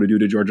were able to do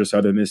to Georgia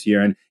Southern this year,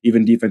 and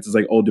even defenses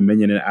like Old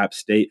Dominion and App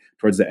State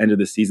towards the end of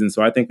the season.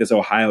 So I think this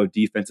Ohio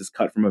defense is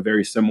cut from a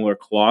very similar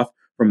cloth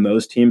from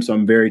those teams. So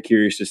I'm very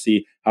curious to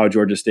see how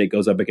Georgia State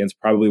goes up against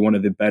probably one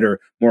of the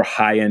better, more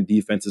high-end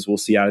defenses we'll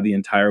see out of the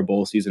entire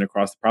bowl season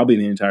across probably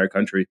the entire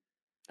country.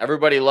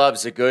 Everybody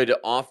loves a good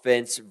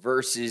offense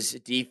versus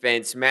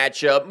defense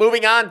matchup.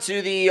 Moving on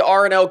to the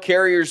R&L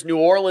Carriers New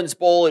Orleans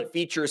Bowl. It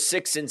features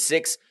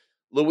 6-6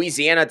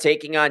 Louisiana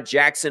taking on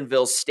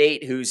Jacksonville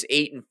State, who's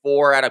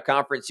 8-4 out of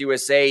Conference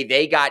USA.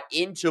 They got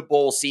into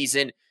bowl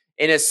season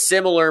in a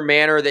similar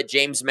manner that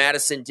James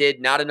Madison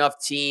did. Not enough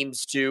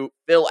teams to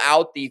fill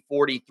out the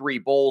 43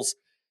 bowls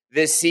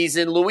this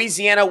season.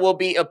 Louisiana will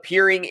be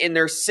appearing in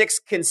their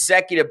 6th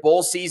consecutive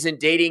bowl season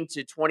dating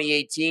to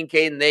 2018,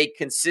 Caden. They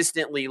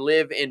consistently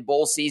live in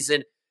bowl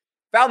season.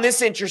 Found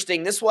this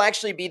interesting. This will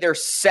actually be their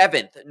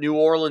 7th New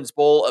Orleans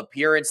Bowl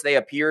appearance. They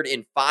appeared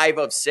in 5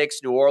 of 6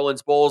 New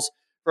Orleans Bowls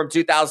from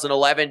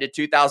 2011 to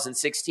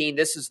 2016.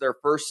 This is their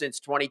first since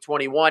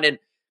 2021. And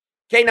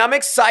Caden, I'm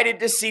excited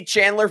to see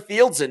Chandler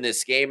Fields in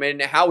this game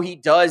and how he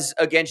does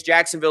against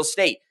Jacksonville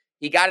State.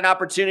 He got an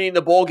opportunity in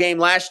the bowl game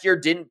last year,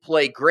 didn't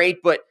play great,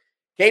 but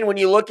Caden, when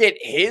you look at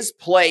his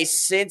play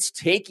since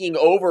taking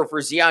over for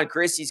Zeon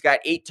Christ, he's got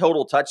 8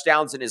 total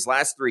touchdowns in his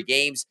last 3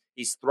 games.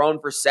 He's thrown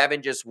for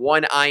 7, just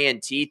 1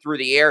 INT through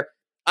the air.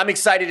 I'm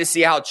excited to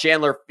see how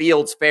Chandler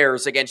Fields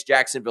fares against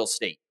Jacksonville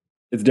State.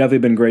 It's definitely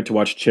been great to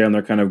watch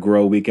Chandler kind of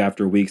grow week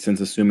after week since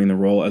assuming the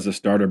role as a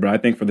starter. But I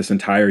think for this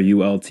entire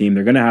UL team,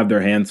 they're going to have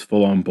their hands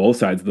full on both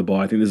sides of the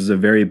ball. I think this is a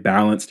very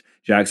balanced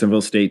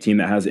Jacksonville State team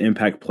that has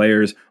impact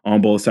players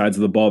on both sides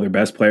of the ball. Their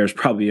best player is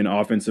probably an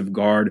offensive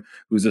guard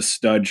who's a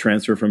stud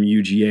transfer from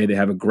UGA. They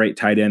have a great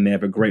tight end. They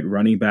have a great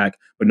running back.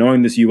 But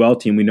knowing this UL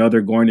team, we know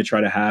they're going to try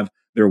to have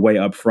their way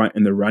up front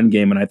in the run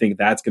game. And I think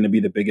that's going to be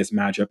the biggest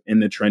matchup in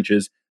the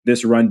trenches.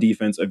 This run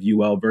defense of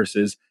UL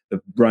versus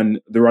the run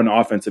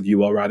offense of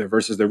UL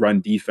versus the run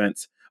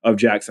defense of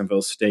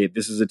Jacksonville State.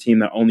 This is a team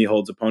that only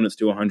holds opponents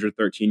to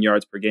 113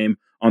 yards per game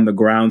on the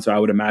ground. So I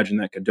would imagine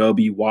that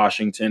Kadobe,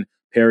 Washington,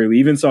 Perry, we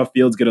even saw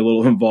Fields get a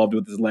little involved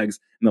with his legs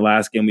in the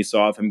last game. We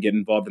saw him get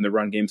involved in the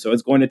run game. So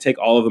it's going to take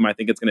all of them. I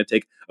think it's going to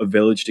take a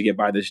village to get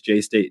by this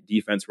J-State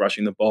defense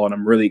rushing the ball. And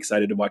I'm really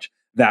excited to watch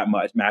that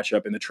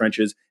matchup in the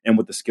trenches and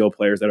with the skill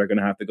players that are going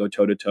to have to go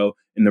toe-to-toe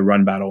in the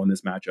run battle in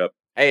this matchup.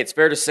 Hey, it's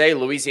fair to say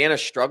Louisiana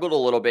struggled a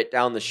little bit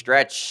down the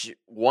stretch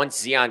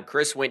once Zeon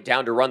Christ went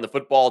down to run the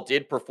football,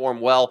 did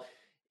perform well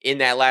in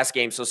that last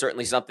game, so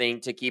certainly something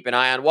to keep an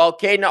eye on. Well,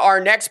 Caden, our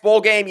next bowl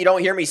game, you don't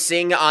hear me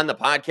sing on the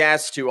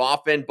podcast too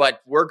often,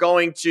 but we're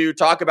going to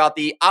talk about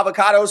the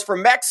Avocados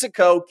from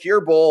Mexico Cure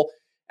Bowl.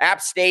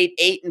 App State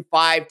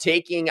 8-5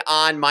 taking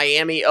on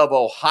Miami of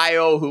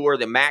Ohio, who are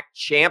the MAC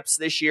champs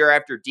this year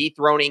after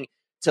dethroning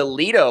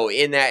Toledo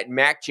in that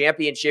MAC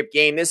championship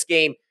game. This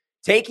game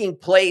taking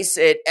place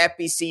at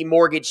FBC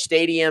Mortgage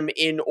Stadium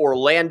in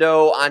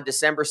Orlando on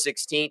December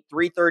 16th,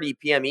 3:30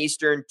 p.m.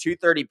 Eastern,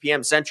 2:30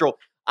 p.m. Central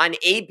on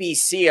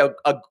ABC,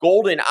 a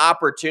golden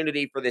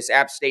opportunity for this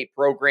App State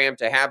program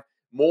to have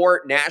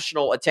more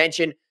national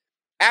attention.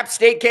 App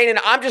State, Caden,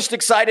 I'm just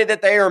excited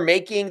that they are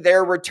making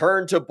their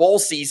return to bowl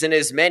season,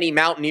 as many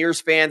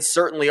Mountaineers fans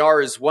certainly are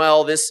as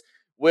well. This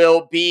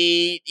will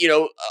be,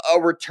 a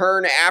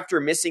return after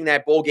missing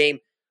that bowl game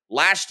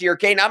last year.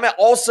 Caden, I'm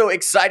also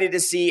excited to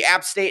see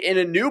App State in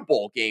a new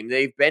bowl game.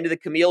 They've been to the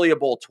Camellia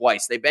Bowl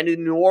twice. They've been to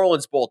the New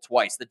Orleans Bowl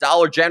twice, the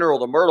Dollar General,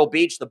 the Myrtle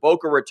Beach, the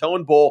Boca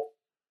Raton Bowl.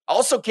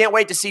 Also can't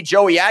wait to see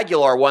Joey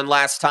Aguilar one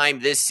last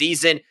time this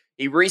season.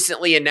 He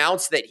recently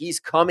announced that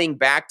he's coming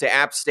back to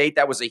App State.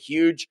 That was a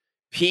huge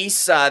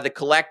piece. The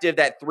collective,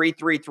 that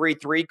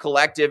 3333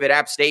 collective at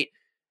App State,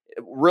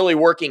 really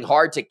working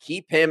hard to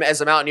keep him as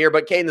a Mountaineer.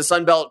 But Caden, the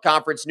Sun Belt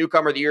Conference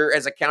Newcomer of the Year,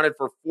 has accounted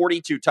for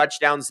 42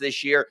 touchdowns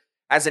this year,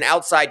 has an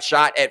outside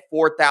shot at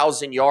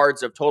 4,000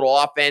 yards of total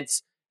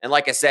offense. And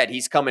like I said,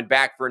 he's coming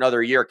back for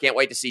another year. Can't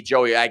wait to see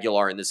Joey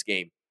Aguilar in this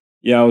game.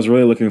 Yeah, I was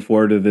really looking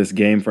forward to this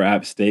game for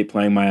App State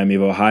playing Miami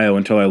of Ohio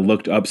until I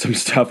looked up some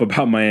stuff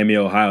about Miami,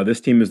 Ohio.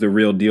 This team is the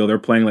real deal. They're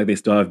playing like they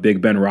still have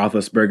Big Ben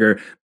Roethlisberger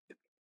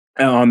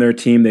on their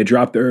team. They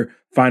dropped their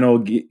final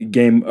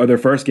game, or their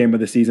first game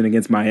of the season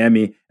against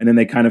Miami, and then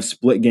they kind of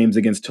split games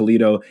against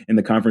Toledo in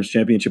the conference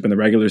championship in the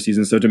regular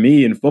season. So to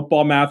me, in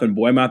football math and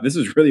boy math, this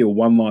is really a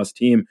one-loss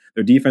team.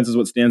 Their defense is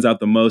what stands out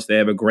the most. They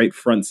have a great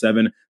front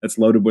seven that's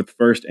loaded with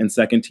first and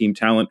second team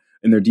talent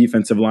in their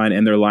defensive line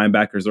and their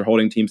linebackers. They're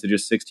holding teams to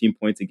just 16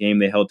 points a game.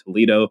 They held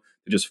Toledo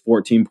to just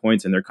 14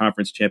 points in their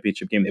conference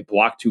championship game. They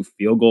blocked 2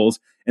 field goals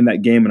in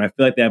that game, and I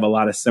feel like they have a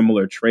lot of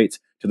similar traits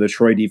to the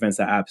Troy defense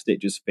that App State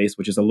just faced,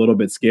 which is a little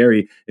bit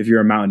scary if you're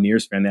a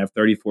Mountaineers fan. They have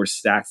 34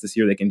 sacks this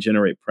year. They can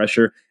generate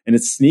pressure, and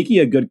it's sneaky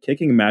a good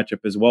kicking matchup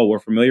as well. We're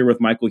familiar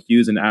with Michael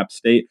Hughes and App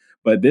State,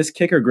 but this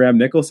kicker, Graham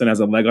Nicholson, has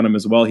a leg on him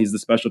as well. He's the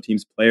special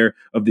teams player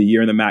of the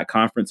year in the MAC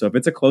conference. So if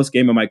it's a close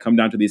game, it might come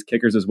down to these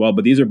kickers as well.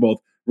 But these are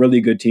both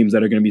really good teams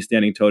that are going to be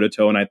standing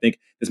toe-to-toe. And I think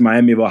this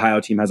Miami of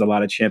Ohio team has a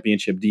lot of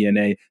championship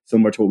DNA,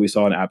 similar to what we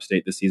saw in App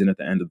State this season at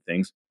the end of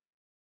things.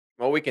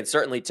 Well, we can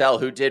certainly tell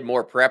who did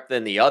more prep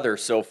than the other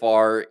so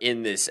far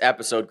in this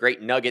episode.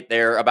 Great nugget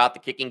there about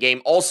the kicking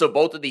game. Also,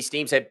 both of these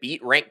teams have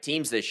beat ranked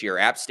teams this year.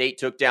 App State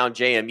took down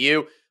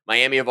JMU.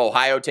 Miami of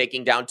Ohio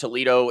taking down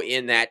Toledo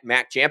in that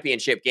MAC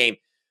championship game.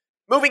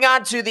 Moving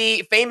on to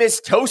the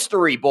famous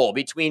Toastery Bowl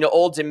between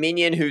Old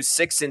Dominion, who's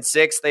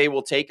 6-6. They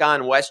will take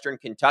on Western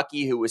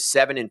Kentucky, who was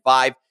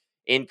 7-5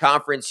 in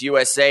Conference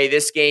USA.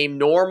 This game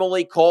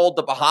normally called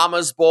the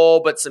Bahamas Bowl,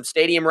 but some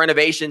stadium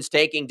renovations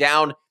taking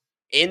down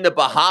in the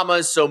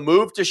Bahamas. So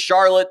moved to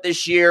Charlotte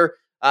this year.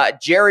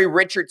 Jerry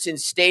Richardson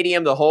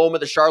Stadium, the home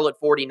of the Charlotte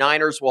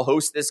 49ers, will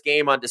host this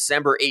game on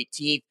December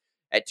 18th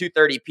at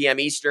 2:30 p.m.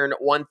 Eastern,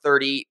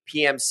 1:30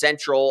 p.m.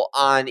 Central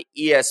on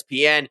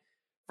ESPN.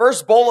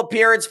 First bowl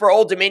appearance for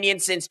Old Dominion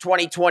since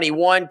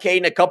 2021.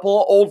 Caden, a couple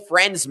of old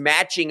friends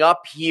matching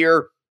up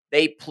here.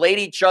 They played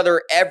each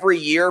other every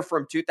year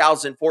from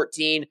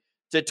 2014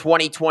 to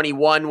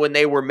 2021 when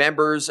they were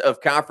members of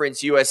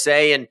Conference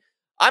USA. And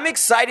I'm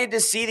excited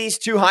to see these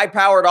two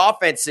high-powered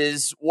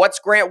offenses. What's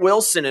Grant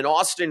Wilson and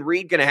Austin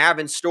Reed going to have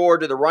in store?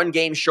 Do the run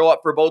game show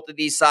up for both of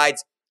these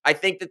sides? I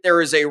think that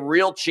there is a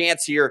real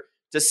chance here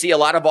to see a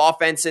lot of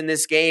offense in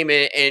this game,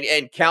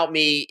 and count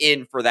me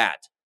in for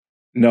that.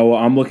 No,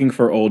 I'm looking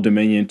for Old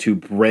Dominion to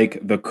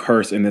break the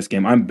curse in this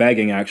game. I'm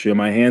begging, actually, on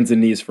my hands and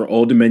knees for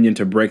Old Dominion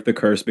to break the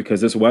curse because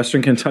this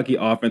Western Kentucky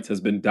offense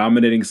has been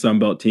dominating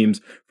Sunbelt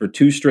teams for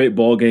 2 straight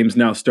bowl games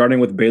now,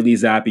 starting with Bailey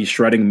Zappi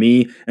shredding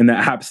me and the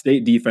App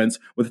State defense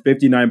with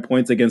 59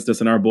 points against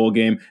us in our bowl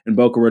game in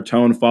Boca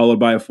Raton, followed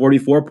by a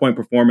 44-point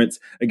performance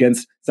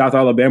against South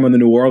Alabama in the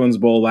New Orleans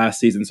Bowl last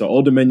season. So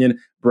Old Dominion,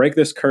 break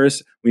this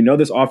curse. We know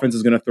this offense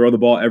is going to throw the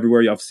ball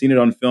everywhere. Y'all have seen it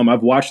on film.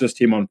 I've watched this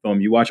team on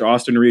film. You watch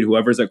Austin Reed,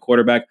 whoever's at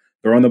quarterback,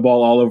 throwing the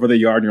ball all over the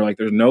yard, and you're like,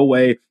 there's no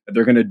way that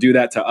they're going to do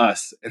that to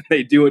us. And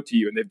they do it to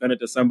you. And they've done it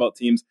to Sunbelt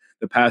teams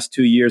the past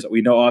 2 years.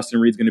 We know Austin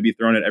Reed's going to be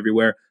throwing it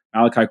everywhere.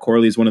 Malachi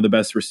Corley is one of the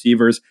best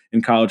receivers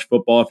in college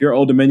football. If you're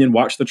Old Dominion,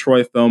 watch the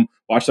Troy film,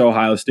 watch the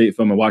Ohio State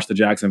film, and watch the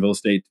Jacksonville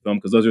State film,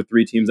 because those are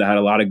 3 teams that had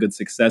a lot of good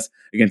success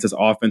against this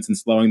offense and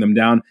slowing them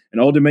down.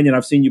 And Old Dominion,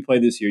 I've seen you play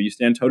this year. You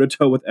stand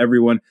toe-to-toe with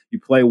everyone. You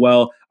play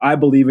well. I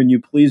believe in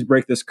you. Please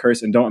break this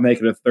curse and don't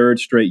make it a 3rd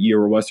straight year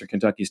where Western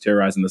Kentucky's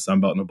terrorizing the Sun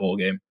Belt in a bowl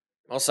game.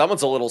 Well,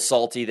 someone's a little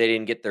salty they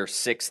didn't get their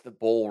 6th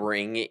bowl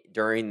ring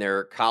during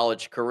their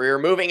college career.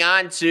 Moving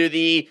on to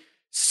the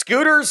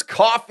Scooters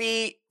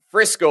Coffee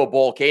Frisco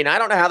Bowl, Kane. I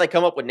don't know how they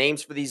come up with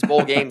names for these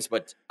bowl games,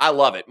 but I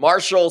love it.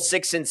 Marshall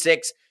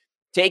 6-6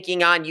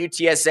 taking on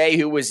UTSA,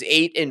 who was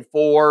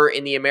 8-4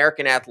 in the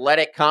American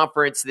Athletic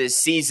Conference this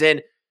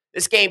season.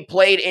 This game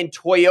played in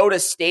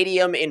Toyota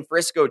Stadium in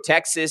Frisco,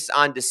 Texas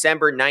on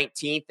December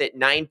 19th at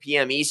 9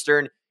 p.m.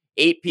 Eastern,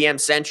 8 p.m.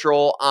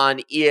 Central on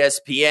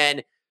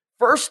ESPN.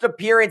 First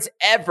appearance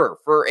ever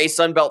for a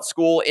Sun Belt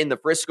school in the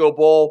Frisco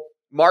Bowl.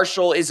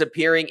 Marshall is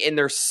appearing in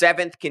their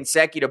 7th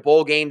consecutive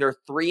bowl game. They're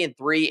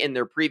 3-3 in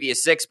their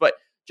previous 6, but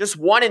just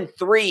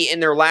 1-3 in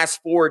their last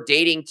 4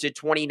 dating to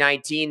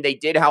 2019. They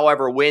did,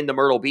 however, win the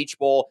Myrtle Beach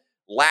Bowl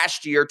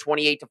last year,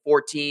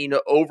 28-14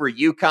 over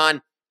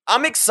UConn.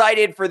 I'm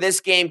excited for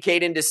this game,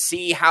 Caden, to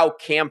see how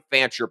Cam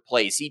Fancher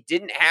plays. He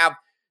didn't have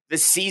the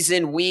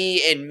season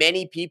we and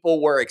many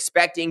people were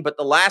expecting, but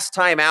the last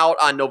time out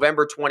on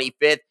November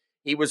 25th,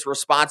 he was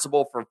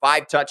responsible for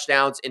 5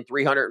 touchdowns and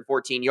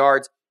 314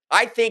 yards.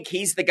 I think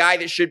he's the guy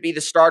that should be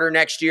the starter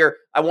next year.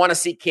 I want to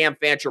see Cam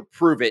Fancher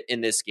prove it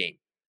in this game.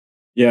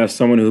 Yeah,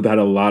 someone who had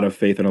a lot of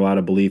faith and a lot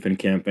of belief in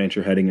Cam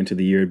Fancher heading into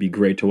the year. It'd be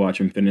great to watch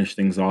him finish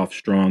things off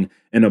strong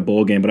in a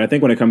bowl game. But I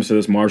think when it comes to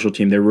this Marshall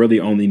team, they really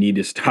only need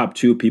to stop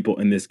 2 people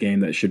in this game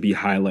that should be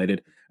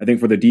highlighted. I think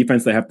for the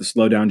defense, they have to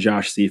slow down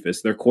Josh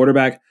Cephas. Their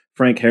quarterback,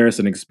 Frank Harris,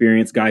 an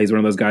experienced guy. He's one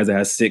of those guys that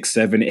has 6,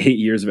 7, 8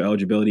 years of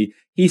eligibility.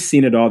 He's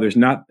seen it all. There's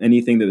not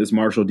anything that this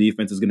Marshall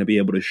defense is going to be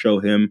able to show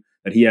him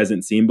that he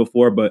hasn't seen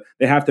before, but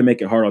they have to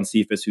make it hard on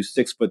Cephas, who's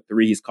 6'3".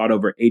 He's caught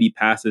over 80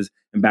 passes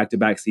in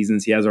back-to-back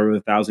seasons. He has over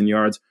 1,000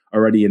 yards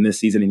already in this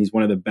season, and he's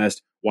one of the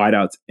best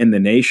wideouts in the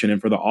nation.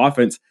 And for the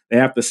offense, they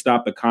have to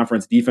stop the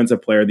conference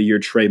defensive player of the year,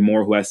 Trey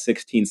Moore, who has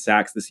 16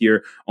 sacks this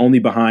year, only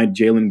behind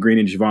Jalen Green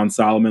and Javon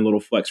Solomon, little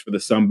flex for the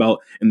Sun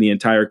Belt in the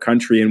entire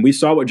country. And we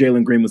saw what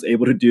Jalen Green was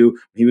able to do.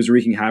 He was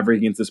wreaking havoc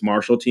against this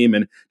Marshall team,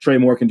 and Trey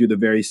Moore can do the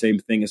very same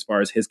thing as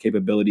far as his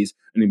capabilities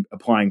and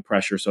applying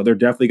pressure. So they're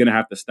definitely going to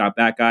have to stop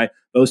that guy.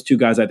 Those 2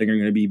 guys, I think, are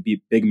going to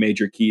be big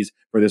major keys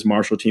for this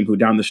Marshall team, who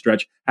down the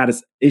stretch had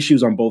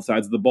issues on both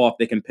sides of the ball. If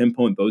they can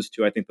pinpoint those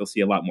 2, I think they'll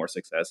see a lot more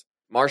success.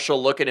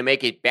 Marshall looking to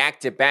make it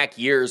back-to-back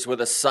years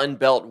with a Sun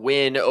Belt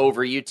win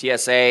over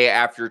UTSA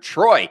after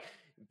Troy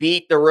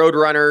beat the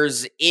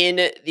Roadrunners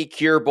in the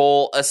Cure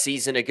Bowl a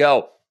season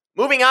ago.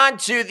 Moving on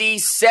to the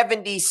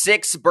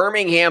 76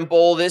 Birmingham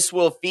Bowl. This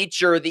will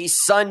feature the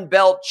Sun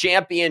Belt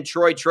champion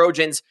Troy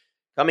Trojans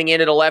coming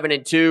in at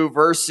 11-2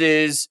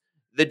 versus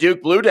the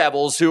Duke Blue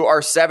Devils, who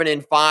are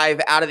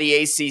 7-5 out of the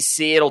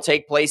ACC. It'll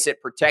take place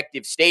at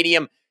Protective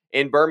Stadium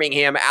in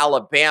Birmingham,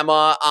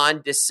 Alabama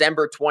on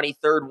December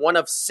 23rd. One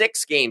of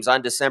 6 games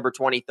on December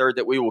 23rd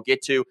that we will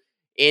get to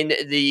in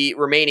the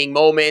remaining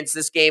moments.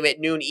 This game at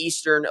noon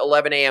Eastern,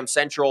 11 a.m.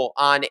 Central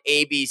on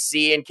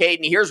ABC. And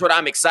Caden, here's what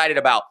I'm excited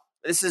about.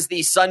 This is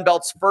the Sun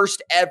Belt's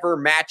first ever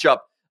matchup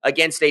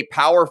against a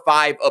Power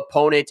 5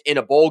 opponent in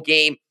a bowl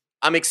game.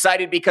 I'm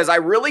excited because I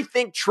really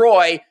think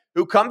Troy,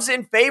 who comes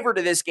in favor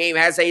to this game,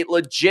 has a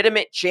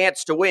legitimate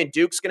chance to win.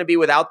 Duke's going to be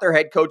without their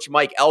head coach,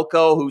 Mike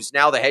Elko, who's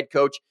now the head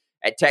coach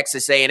at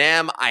Texas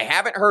A&M. I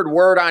haven't heard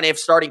word on if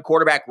starting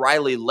quarterback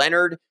Riley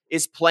Leonard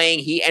is playing.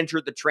 He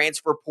entered the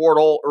transfer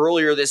portal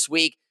earlier this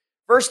week.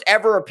 First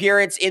ever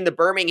appearance in the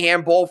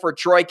Birmingham Bowl for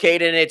Troy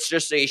Caden. It's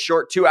just a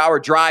short 2-hour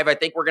drive. I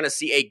think we're going to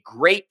see a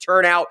great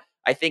turnout.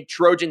 I think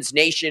Trojans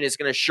Nation is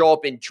going to show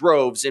up in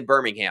droves in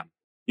Birmingham.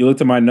 You looked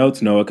at my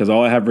notes, Noah, because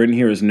all I have written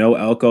here is no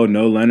Elko,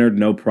 no Leonard,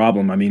 no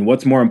problem. I mean,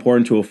 what's more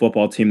important to a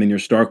football team than your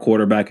star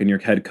quarterback and your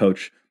head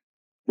coach?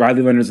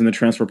 Riley Leonard's in the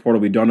transfer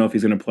portal. We don't know if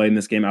he's going to play in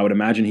this game. I would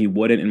imagine he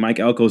wouldn't. And Mike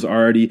Elko's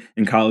already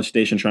in College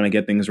Station trying to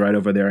get things right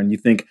over there. And you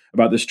think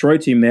about this Troy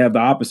team, they have the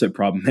opposite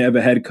problem. They have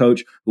a head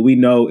coach who we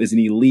know is an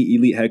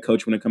elite head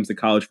coach when it comes to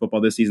college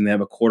football this season. They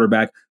have a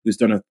quarterback who's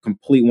done a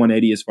complete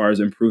 180 as far as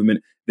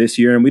improvement this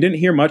year. And we didn't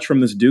hear much from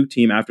this Duke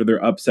team after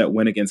their upset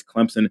win against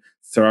Clemson to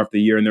start off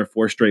the year and their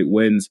 4 straight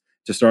wins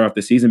to start off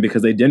the season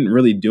because they didn't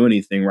really do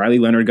anything. Riley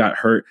Leonard got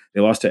hurt.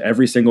 They lost to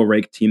every single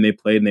ranked team they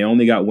played, and they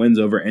only got wins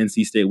over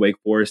NC State, Wake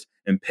Forest,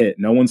 and Pitt.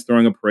 No one's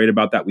throwing a parade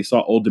about that. We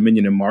saw Old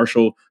Dominion and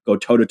Marshall go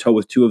toe-to-toe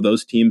with 2 of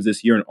those teams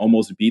this year and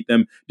almost beat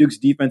them. Duke's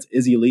defense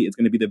is elite. It's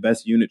going to be the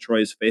best unit Troy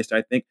has faced,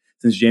 I think,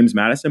 since James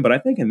Madison. But I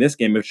think in this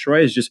game, if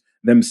Troy is just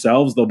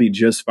themselves, they'll be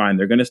just fine.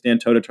 They're going to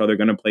stand toe-to-toe. They're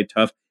going to play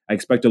tough. I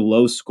expect a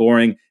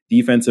low-scoring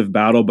defensive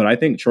battle, but I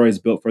think Troy is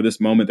built for this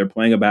moment. They're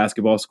playing a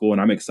basketball school,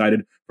 and I'm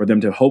excited for them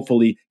to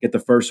hopefully get the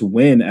first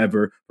win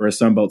ever for a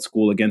Sun Belt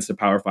school against a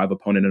Power 5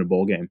 opponent in a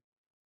bowl game.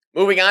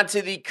 Moving on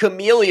to the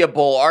Camellia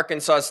Bowl,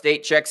 Arkansas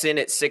State checks in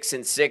at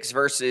 6-6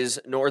 versus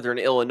Northern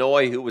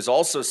Illinois, who was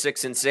also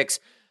 6-6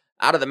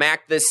 out of the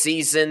MAC this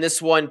season.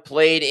 This one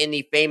played in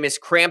the famous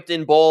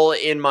Crampton Bowl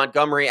in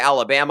Montgomery,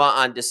 Alabama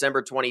on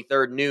December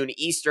 23rd, noon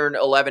Eastern,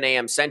 11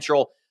 a.m.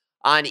 Central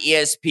on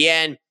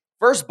ESPN.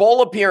 First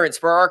bowl appearance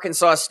for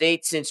Arkansas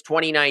State since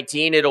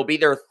 2019. It'll be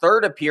their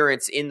 3rd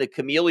appearance in the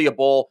Camellia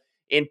Bowl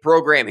in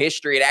program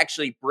history. It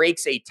actually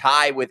breaks a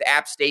tie with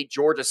App State,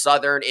 Georgia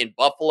Southern, and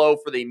Buffalo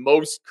for the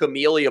most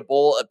Camellia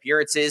Bowl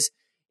appearances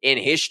in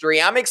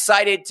history. I'm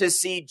excited to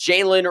see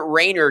Jalen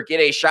Rayner get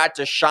a shot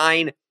to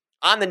shine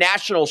on the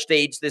national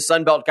stage this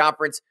Sun Belt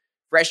Conference.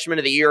 Freshman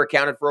of the year,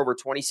 accounted for over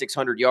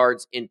 2,600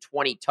 yards and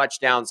 20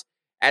 touchdowns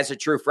as a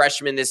true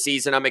freshman this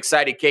season. I'm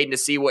excited, Caden, to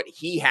see what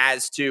he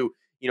has to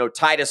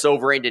tide us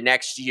over into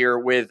next year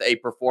with a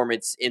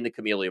performance in the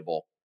Camellia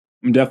Bowl.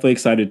 I'm definitely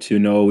excited to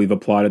know we've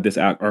applauded this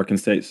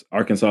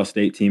Arkansas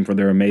State team for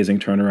their amazing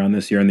turnaround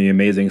this year and the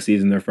amazing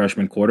season their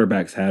freshman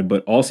quarterbacks had.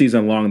 But all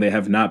season long, they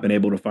have not been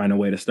able to find a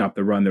way to stop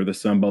the run. They're the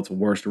Sun Belt's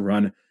worst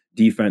run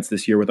defense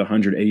this year with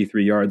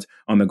 183 yards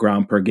on the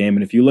ground per game.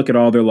 And if you look at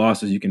all their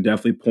losses, you can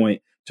definitely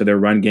point to their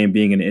run game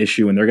being an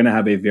issue. And they're going to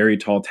have a very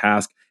tall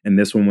task in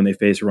this one when they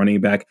face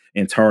running back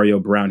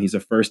Antario Brown. He's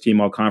a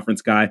first-team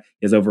all-conference guy.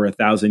 He has over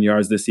 1,000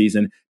 yards this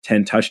season,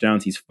 10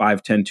 touchdowns. He's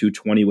 5'10",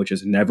 220, which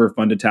is never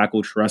fun to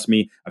tackle. Trust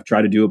me, I've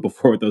tried to do it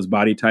before with those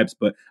body types.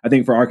 But I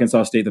think for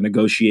Arkansas State, the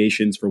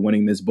negotiations for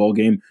winning this bowl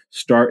game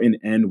start and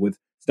end with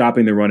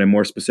stopping the run and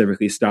more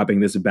specifically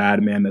stopping this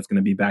bad man that's going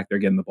to be back there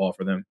getting the ball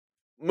for them.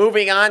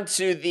 Moving on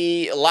to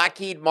the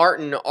Lockheed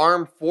Martin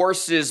Armed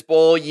Forces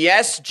Bowl.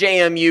 Yes,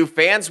 JMU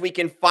fans, we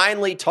can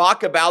finally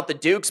talk about the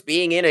Dukes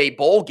being in a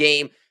bowl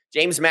game.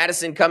 James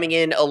Madison coming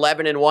in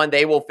 11-1.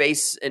 They will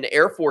face an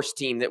Air Force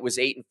team that was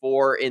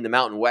 8-4 in the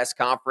Mountain West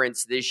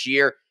Conference this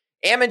year.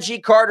 Ammon G.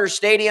 Carter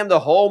Stadium,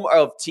 the home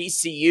of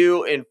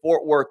TCU in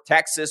Fort Worth,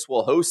 Texas,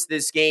 will host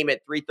this game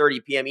at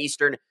 3:30 p.m.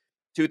 Eastern,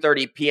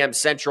 2:30 p.m.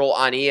 Central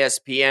on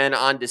ESPN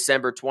on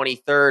December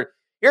 23rd.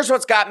 Here's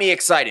what's got me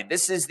excited.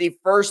 This is the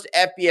first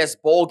FBS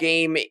bowl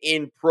game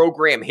in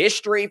program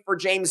history for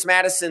James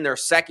Madison, their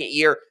 2nd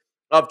year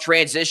of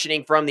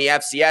transitioning from the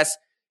FCS.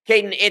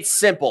 Caden, it's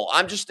simple.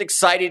 I'm just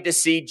excited to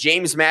see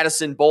James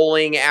Madison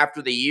bowling after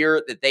the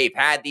year that they've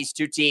had. These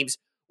 2 teams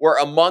were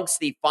amongst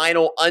the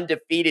final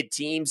undefeated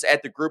teams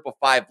at the Group of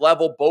 5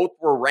 level. Both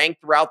were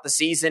ranked throughout the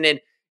season, and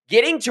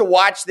getting to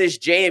watch this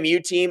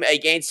JMU team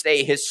against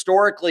a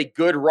historically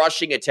good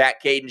rushing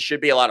attack, Caden, should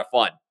be a lot of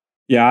fun.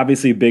 Yeah,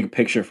 obviously, big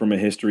picture from a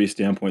history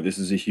standpoint, this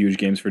is a huge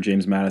game for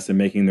James Madison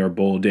making their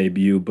bowl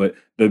debut. But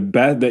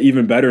the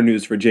even better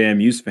news for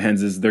JMU's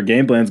fans is their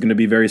game plan is going to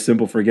be very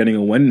simple for getting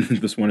a win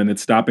this one, and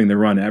it's stopping the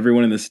run.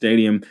 Everyone in the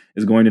stadium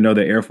is going to know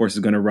the Air Force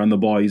is going to run the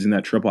ball using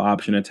that triple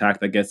option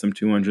attack that gets them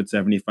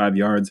 275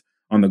 yards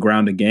on the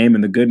ground a game.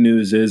 And the good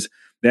news is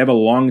they have a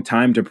long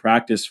time to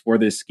practice for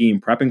this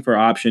scheme. Prepping for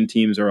option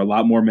teams are a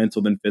lot more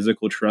mental than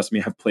physical. Trust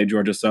me, I've played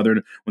Georgia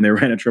Southern when they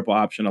ran a triple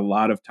option a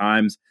lot of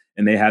times.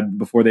 And they had,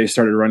 before they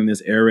started running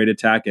this air raid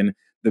attack. And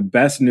the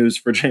best news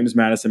for James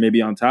Madison, maybe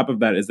on top of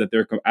that, is that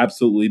they're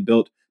absolutely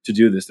built to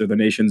do this. They're the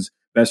nation's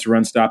best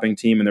run-stopping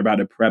team, and they're about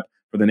to prep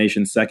for the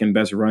nation's 2nd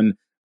best run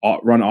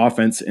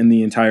offense in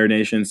the entire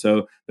nation.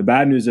 So the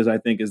bad news is, I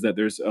think, is that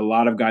there's a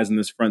lot of guys in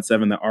this front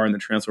 7 that are in the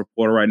transfer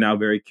portal right now.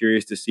 Very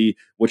curious to see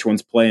which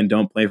ones play and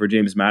don't play for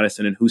James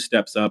Madison and who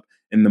steps up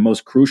in the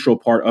most crucial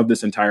part of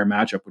this entire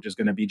matchup, which is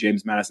going to be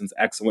James Madison's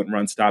excellent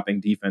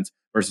run-stopping defense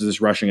versus this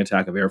rushing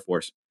attack of Air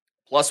Force.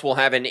 Plus, we'll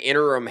have an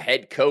interim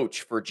head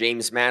coach for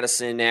James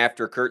Madison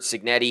after Curt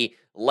Cignetti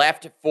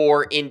left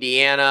for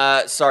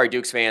Indiana. Sorry,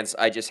 Dukes fans,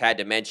 I just had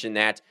to mention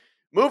that.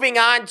 Moving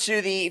on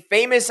to the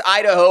famous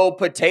Idaho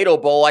Potato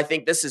Bowl. I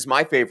think this is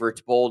my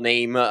favorite bowl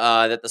name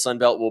that the Sun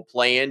Belt will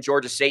play in.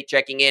 Georgia State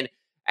checking in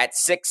At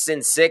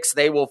 6-6,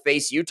 they will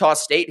face Utah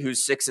State,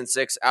 who's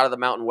 6-6 out of the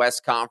Mountain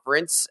West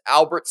Conference.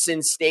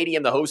 Albertson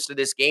Stadium, the host of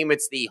this game.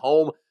 It's the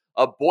home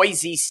of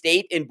Boise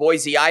State in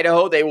Boise,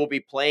 Idaho. They will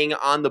be playing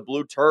on the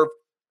blue turf.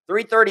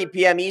 3:30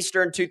 p.m.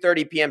 Eastern,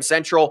 2:30 p.m.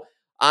 Central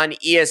on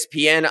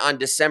ESPN on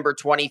December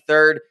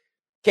 23rd.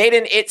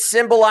 Caden, it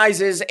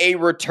symbolizes a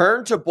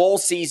return to bowl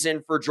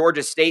season for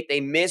Georgia State.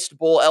 They missed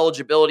bowl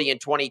eligibility in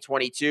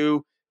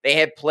 2022. They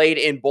had played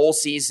in bowl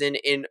season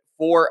in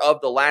 4 of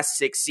the last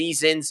 6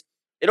 seasons.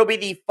 It'll be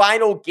the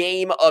final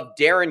game of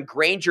Darren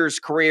Granger's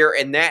career,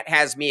 and that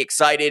has me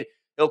excited.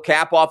 He'll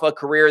cap off a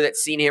career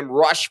that's seen him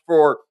rush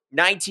for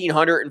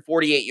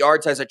 1,948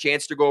 yards, has a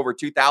chance to go over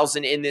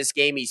 2,000 in this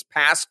game. He's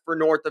passed for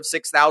north of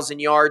 6,000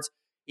 yards.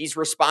 He's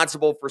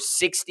responsible for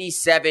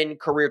 67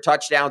 career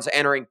touchdowns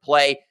entering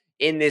play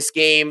in this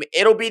game.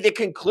 It'll be the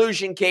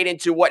conclusion,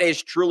 Caden, to what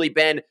has truly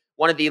been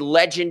one of the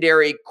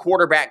legendary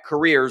quarterback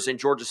careers in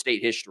Georgia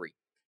State history.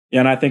 Yeah,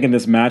 and I think in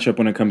this matchup,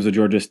 when it comes to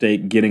Georgia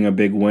State getting a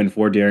big win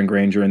for Darren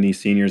Granger and these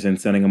seniors and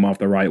sending them off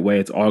the right way,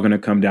 it's all going to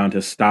come down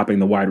to stopping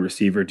the wide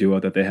receiver duo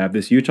that they have.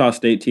 This Utah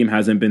State team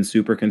hasn't been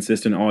super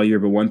consistent all year,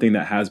 but one thing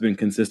that has been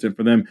consistent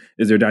for them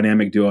is their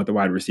dynamic duo at the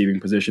wide receiving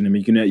position. I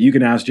mean, you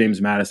can ask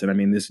James Madison. I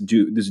mean, this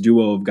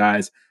duo of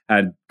guys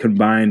had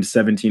combined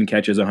 17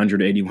 catches,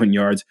 181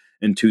 yards,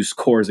 and 2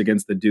 scores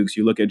against the Dukes.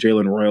 You look at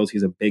Jalen Royals,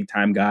 he's a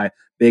big-time guy,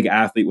 big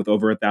athlete with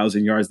over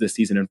 1,000 yards this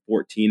season and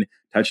 14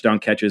 touchdown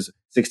catches,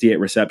 68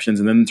 receptions.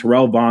 And then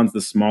Terrell Vaughn's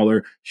the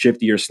smaller,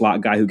 shiftier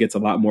slot guy who gets a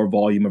lot more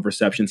volume of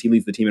receptions. He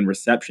leads the team in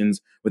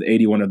receptions with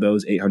 81 of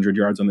those, 800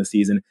 yards on the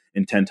season,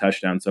 and 10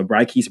 touchdowns. So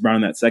Bryce Brown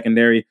in that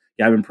secondary,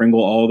 Gavin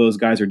Pringle, all of those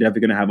guys are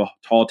definitely going to have a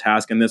tall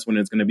task in this one.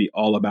 It's going to be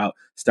all about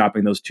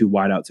stopping those 2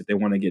 wideouts if they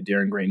want to get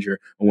Darren Granger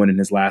a win in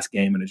his last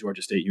game in a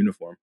Georgia State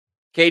uniform.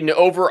 Caden,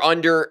 over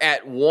under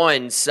at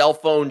 1, cell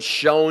phone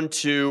shown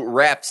to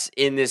refs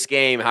in this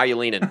game. How you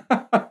leaning?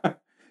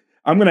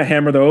 I'm going to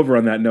hammer the over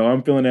on that. No,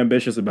 I'm feeling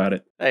ambitious about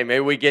it. Hey,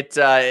 maybe we get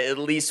at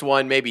least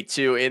 1, maybe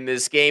 2 in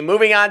this game.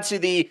 Moving on to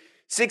the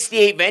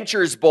 68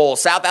 Ventures Bowl.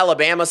 South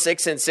Alabama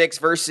 6-6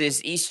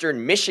 versus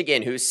Eastern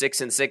Michigan, who's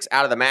 6-6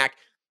 out of the MAC.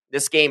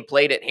 This game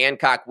played at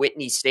Hancock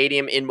Whitney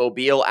Stadium in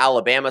Mobile,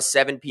 Alabama,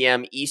 7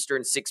 p.m.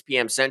 Eastern, 6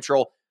 p.m.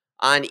 Central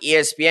on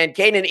ESPN.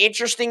 Caden, an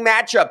interesting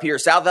matchup here.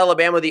 South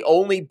Alabama, the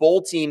only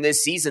bowl team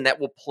this season that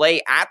will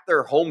play at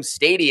their home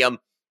stadium.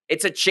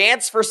 It's a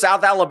chance for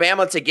South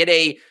Alabama to get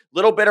a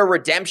little bit of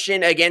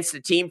redemption against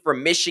the team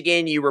from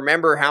Michigan. You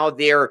remember how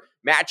their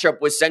matchup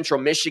with Central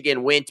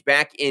Michigan went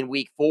back in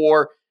week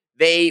 4.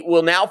 They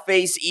will now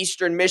face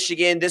Eastern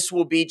Michigan. This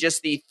will be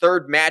just the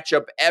 3rd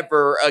matchup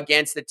ever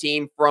against the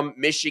team from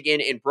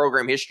Michigan in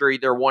program history.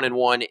 They're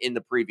 1-1 in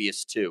the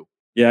previous 2.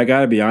 Yeah, I got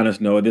to be honest,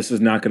 Noah, this is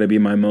not going to be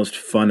my most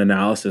fun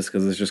analysis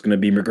because it's just going to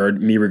be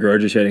me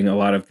regurgitating a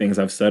lot of things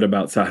I've said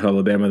about South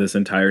Alabama this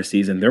entire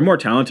season. They're more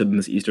talented than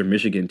this Eastern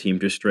Michigan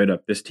team, just straight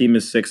up. This team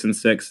is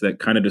 6-6. That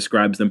kind of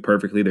describes them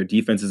perfectly. Their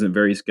defense isn't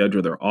very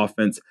scheduled. Their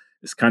offense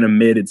is kind of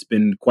mid. It's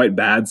been quite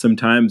bad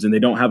sometimes, and they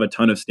don't have a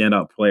ton of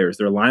standout players.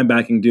 Their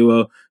linebacking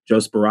duo, Joe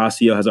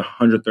Sparacio, has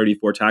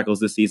 134 tackles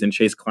this season.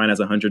 Chase Klein has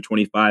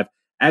 125.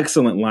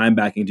 Excellent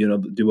linebacking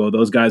duo.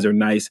 Those guys are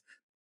nice.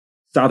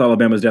 South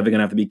Alabama is definitely going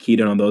to have to be keyed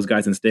in on those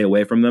guys and stay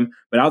away from them.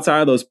 But outside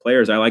of those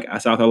players, I like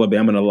South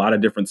Alabama in a lot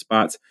of different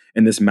spots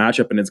in this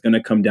matchup, and it's going to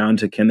come down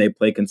to can they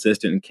play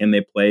consistent and can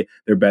they play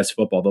their best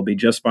football. They'll be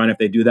just fine if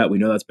they do that. We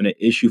know that's been an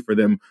issue for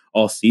them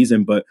all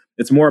season, but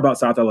it's more about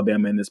South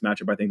Alabama in this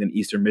matchup, I think, than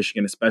Eastern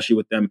Michigan, especially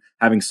with them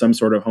having some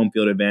sort of home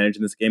field advantage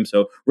in this game.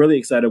 So really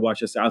excited to watch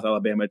the South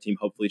Alabama team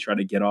hopefully try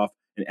to get off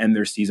and end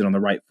their season on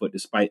the right foot,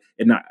 despite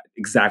it not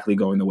exactly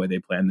going the way they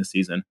planned this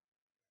season.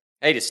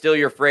 Hey, to steal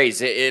your phrase,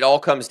 it all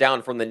comes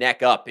down from the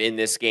neck up in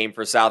this game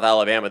for South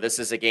Alabama. This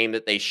is a game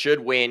that they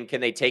should win.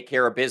 Can they take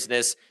care of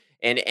business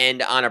and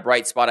end on a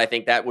bright spot? I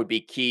think that would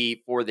be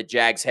key for the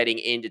Jags heading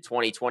into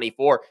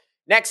 2024.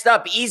 Next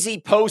up, Easy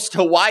Post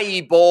Hawaii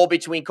Bowl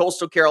between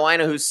Coastal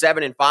Carolina, who's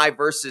 7-5,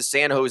 versus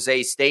San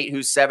Jose State,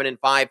 who's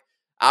 7-5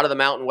 out of the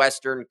Mountain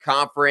Western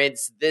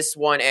Conference. This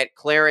one at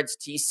Clarence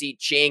T.C.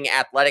 Ching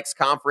Athletics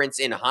Conference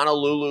in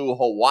Honolulu,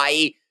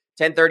 Hawaii.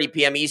 10:30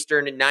 p.m.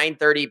 Eastern and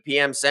 9:30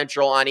 p.m.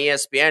 Central on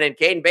ESPN. And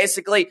Caden,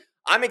 basically,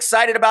 I'm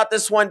excited about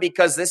this one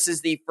because this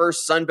is the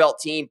first Sunbelt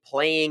team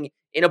playing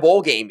in a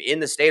bowl game in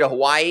the state of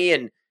Hawaii.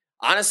 And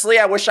honestly,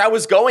 I wish I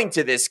was going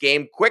to this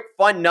game. Quick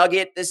fun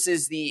nugget.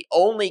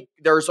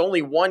 There's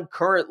only one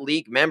current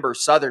league member,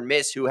 Southern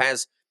Miss, who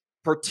has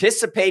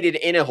participated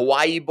in a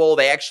Hawaii Bowl.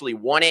 They actually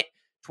won it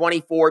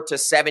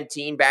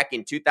 24-17 back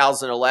in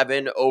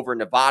 2011 over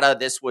Nevada.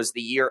 This was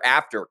the year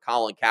after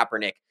Colin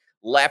Kaepernick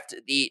left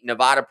the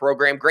Nevada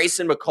program.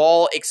 Grayson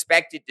McCall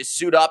expected to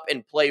suit up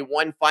and play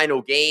one final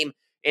game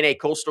in a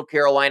Coastal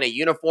Carolina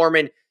uniform.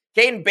 And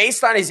Caden,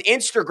 based on his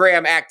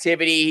Instagram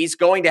activity, he's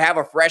going to have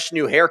a fresh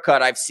new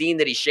haircut. I've seen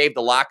that he shaved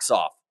the locks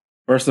off.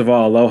 First of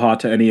all, aloha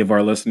to any of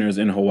our listeners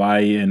in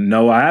Hawaii. And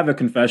no, I have a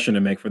confession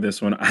to make for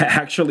this one. I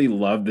actually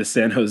love the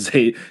San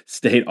Jose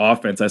State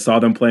offense. I saw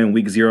them play in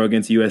week 0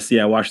 against USC.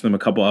 I watched them a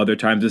couple other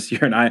times this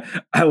year, and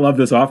I love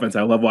this offense.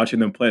 I love watching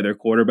them play. Their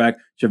quarterback,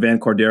 Javan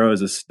Cordero,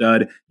 is a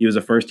stud. He was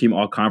a first-team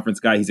all-conference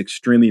guy. He's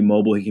extremely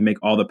mobile. He can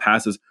make all the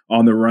passes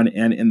on the run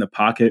and in the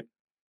pocket.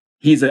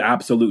 He's an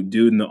absolute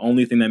dude, and the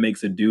only thing that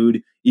makes a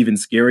dude even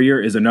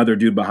scarier is another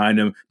dude behind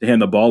him to hand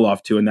the ball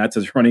off to, and that's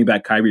his running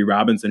back, Kyrie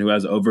Robinson, who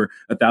has over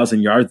 1,000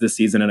 yards this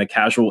season and a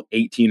casual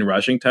 18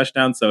 rushing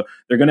touchdowns. So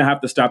they're going to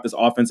have to stop this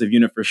offensive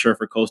unit for sure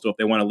for Coastal if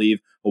they want to leave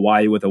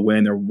Hawaii with a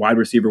win. Their wide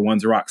receiver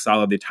one's rock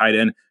solid. The tight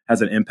end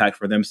has an impact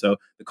for them. So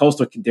the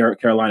Coastal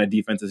Carolina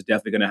defense is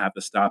definitely going to have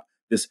to stop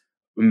this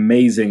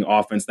amazing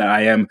offense that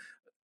I am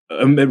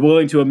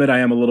willing to admit I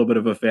am a little bit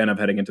of a fan of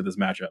heading into this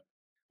matchup.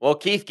 Well,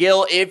 Keith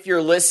Gill, if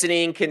you're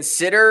listening,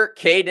 consider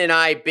Caden and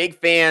I big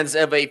fans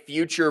of a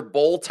future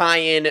bowl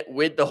tie-in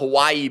with the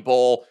Hawaii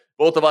Bowl.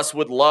 Both of us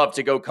would love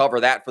to go cover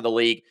that for the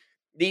league.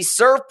 The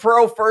Surf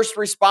Pro First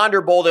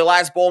Responder Bowl, the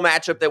last bowl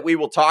matchup that we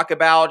will talk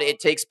about,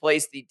 it takes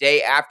place the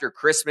day after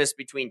Christmas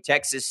between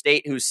Texas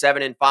State, who's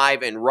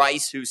 7-5, and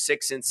Rice, who's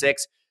 6-6,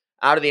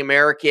 out of the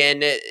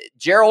American.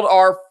 Gerald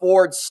R.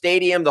 Ford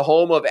Stadium, the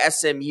home of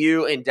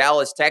SMU in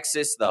Dallas,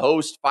 Texas, the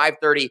host,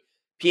 5:30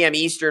 p.m.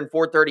 Eastern,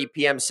 4:30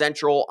 p.m.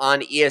 Central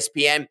on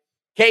ESPN.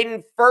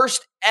 Caden,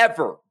 first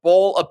ever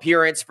bowl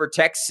appearance for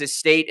Texas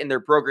State in their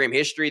program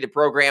history. The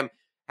program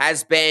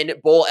has been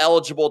bowl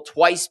eligible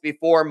twice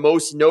before.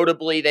 Most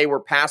notably, they were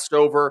passed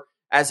over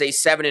as a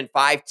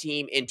 7-5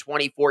 team in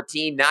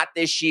 2014. Not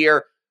this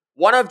year.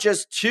 One of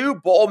just 2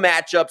 bowl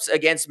matchups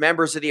against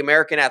members of the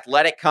American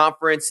Athletic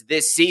Conference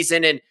this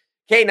season. And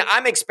Caden,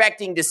 I'm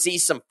expecting to see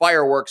some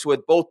fireworks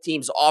with both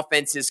teams'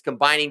 offenses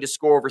combining to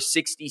score over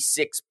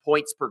 66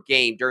 points per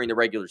game during the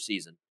regular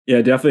season.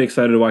 Yeah, definitely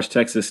excited to watch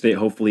Texas State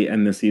hopefully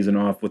end the season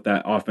off with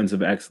that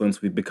offensive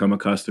excellence we've become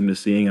accustomed to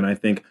seeing. And I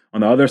think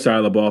on the other side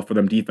of the ball for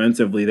them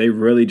defensively, they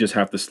really just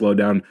have to slow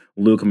down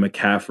Luke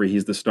McCaffrey.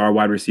 He's the star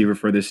wide receiver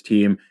for this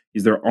team.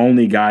 He's their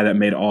only guy that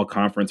made all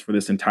conference for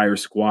this entire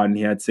squad, and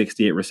he had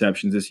 68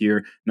 receptions this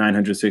year,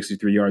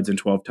 963 yards and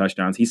 12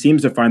 touchdowns. He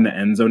seems to find the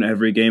end zone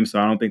every game, so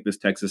I don't think this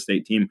Texas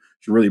State team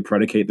should really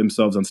predicate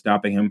themselves on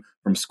stopping him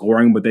from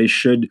scoring, but they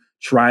should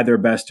try their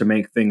best to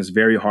make things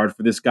very hard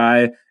for this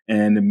guy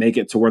and make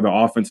it to where the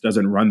offense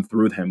doesn't run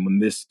through him. When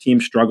this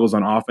team struggles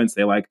on offense,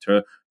 they like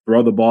to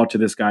throw the ball to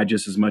this guy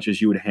just as much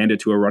as you would hand it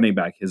to a running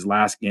back. His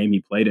last game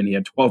he played in, he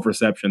had 12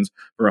 receptions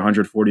for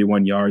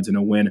 141 yards and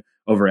a win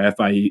over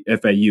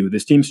FAU.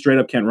 This team straight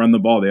up can't run the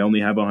ball. They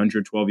only have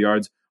 112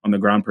 yards on the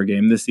ground per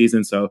game this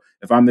season. So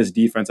if I'm this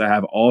defense, I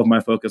have all of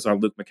my focus on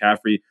Luke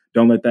McCaffrey.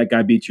 Don't let that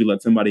guy beat you.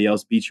 Let somebody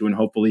else beat you. And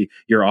hopefully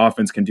your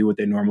offense can do what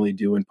they normally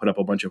do and put up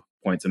a bunch of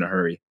points in a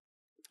hurry.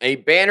 A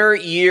banner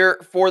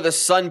year for the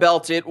Sun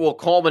Belt. It will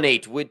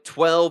culminate with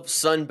 12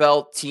 Sun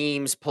Belt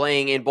teams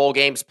playing in bowl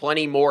games.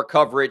 Plenty more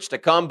coverage to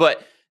come,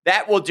 but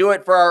that will do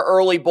it for our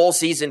early bowl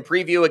season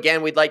preview.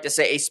 Again, we'd like to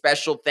say a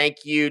special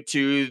thank you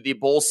to the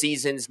bowl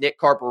season's Nick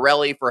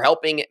Carparelli for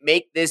helping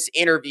make this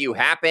interview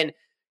happen.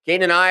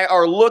 Kane and I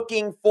are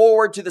looking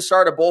forward to the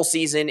start of bowl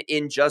season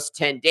in just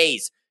 10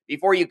 days.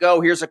 Before you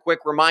go, here's a quick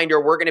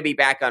reminder. We're going to be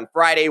back on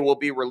Friday. We'll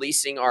be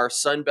releasing our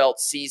Sun Belt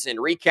season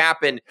recap,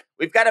 and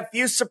we've got a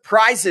few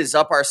surprises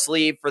up our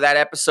sleeve for that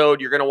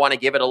episode. You're going to want to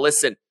give it a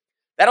listen.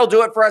 That'll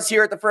do it for us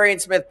here at the Frary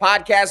and Smith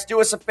podcast.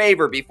 Do us a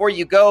favor. Before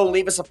you go,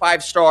 leave us a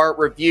 5-star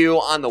review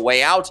on the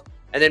way out,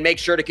 and then make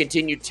sure to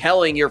continue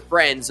telling your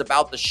friends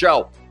about the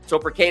show. So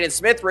for Caden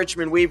Smith,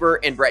 Richmond Weaver,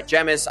 and Brett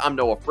Jemis, I'm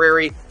Noah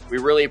Frary. We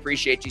really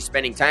appreciate you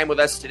spending time with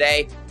us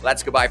today.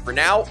 Let's goodbye for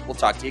now. We'll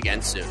talk to you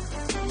again soon.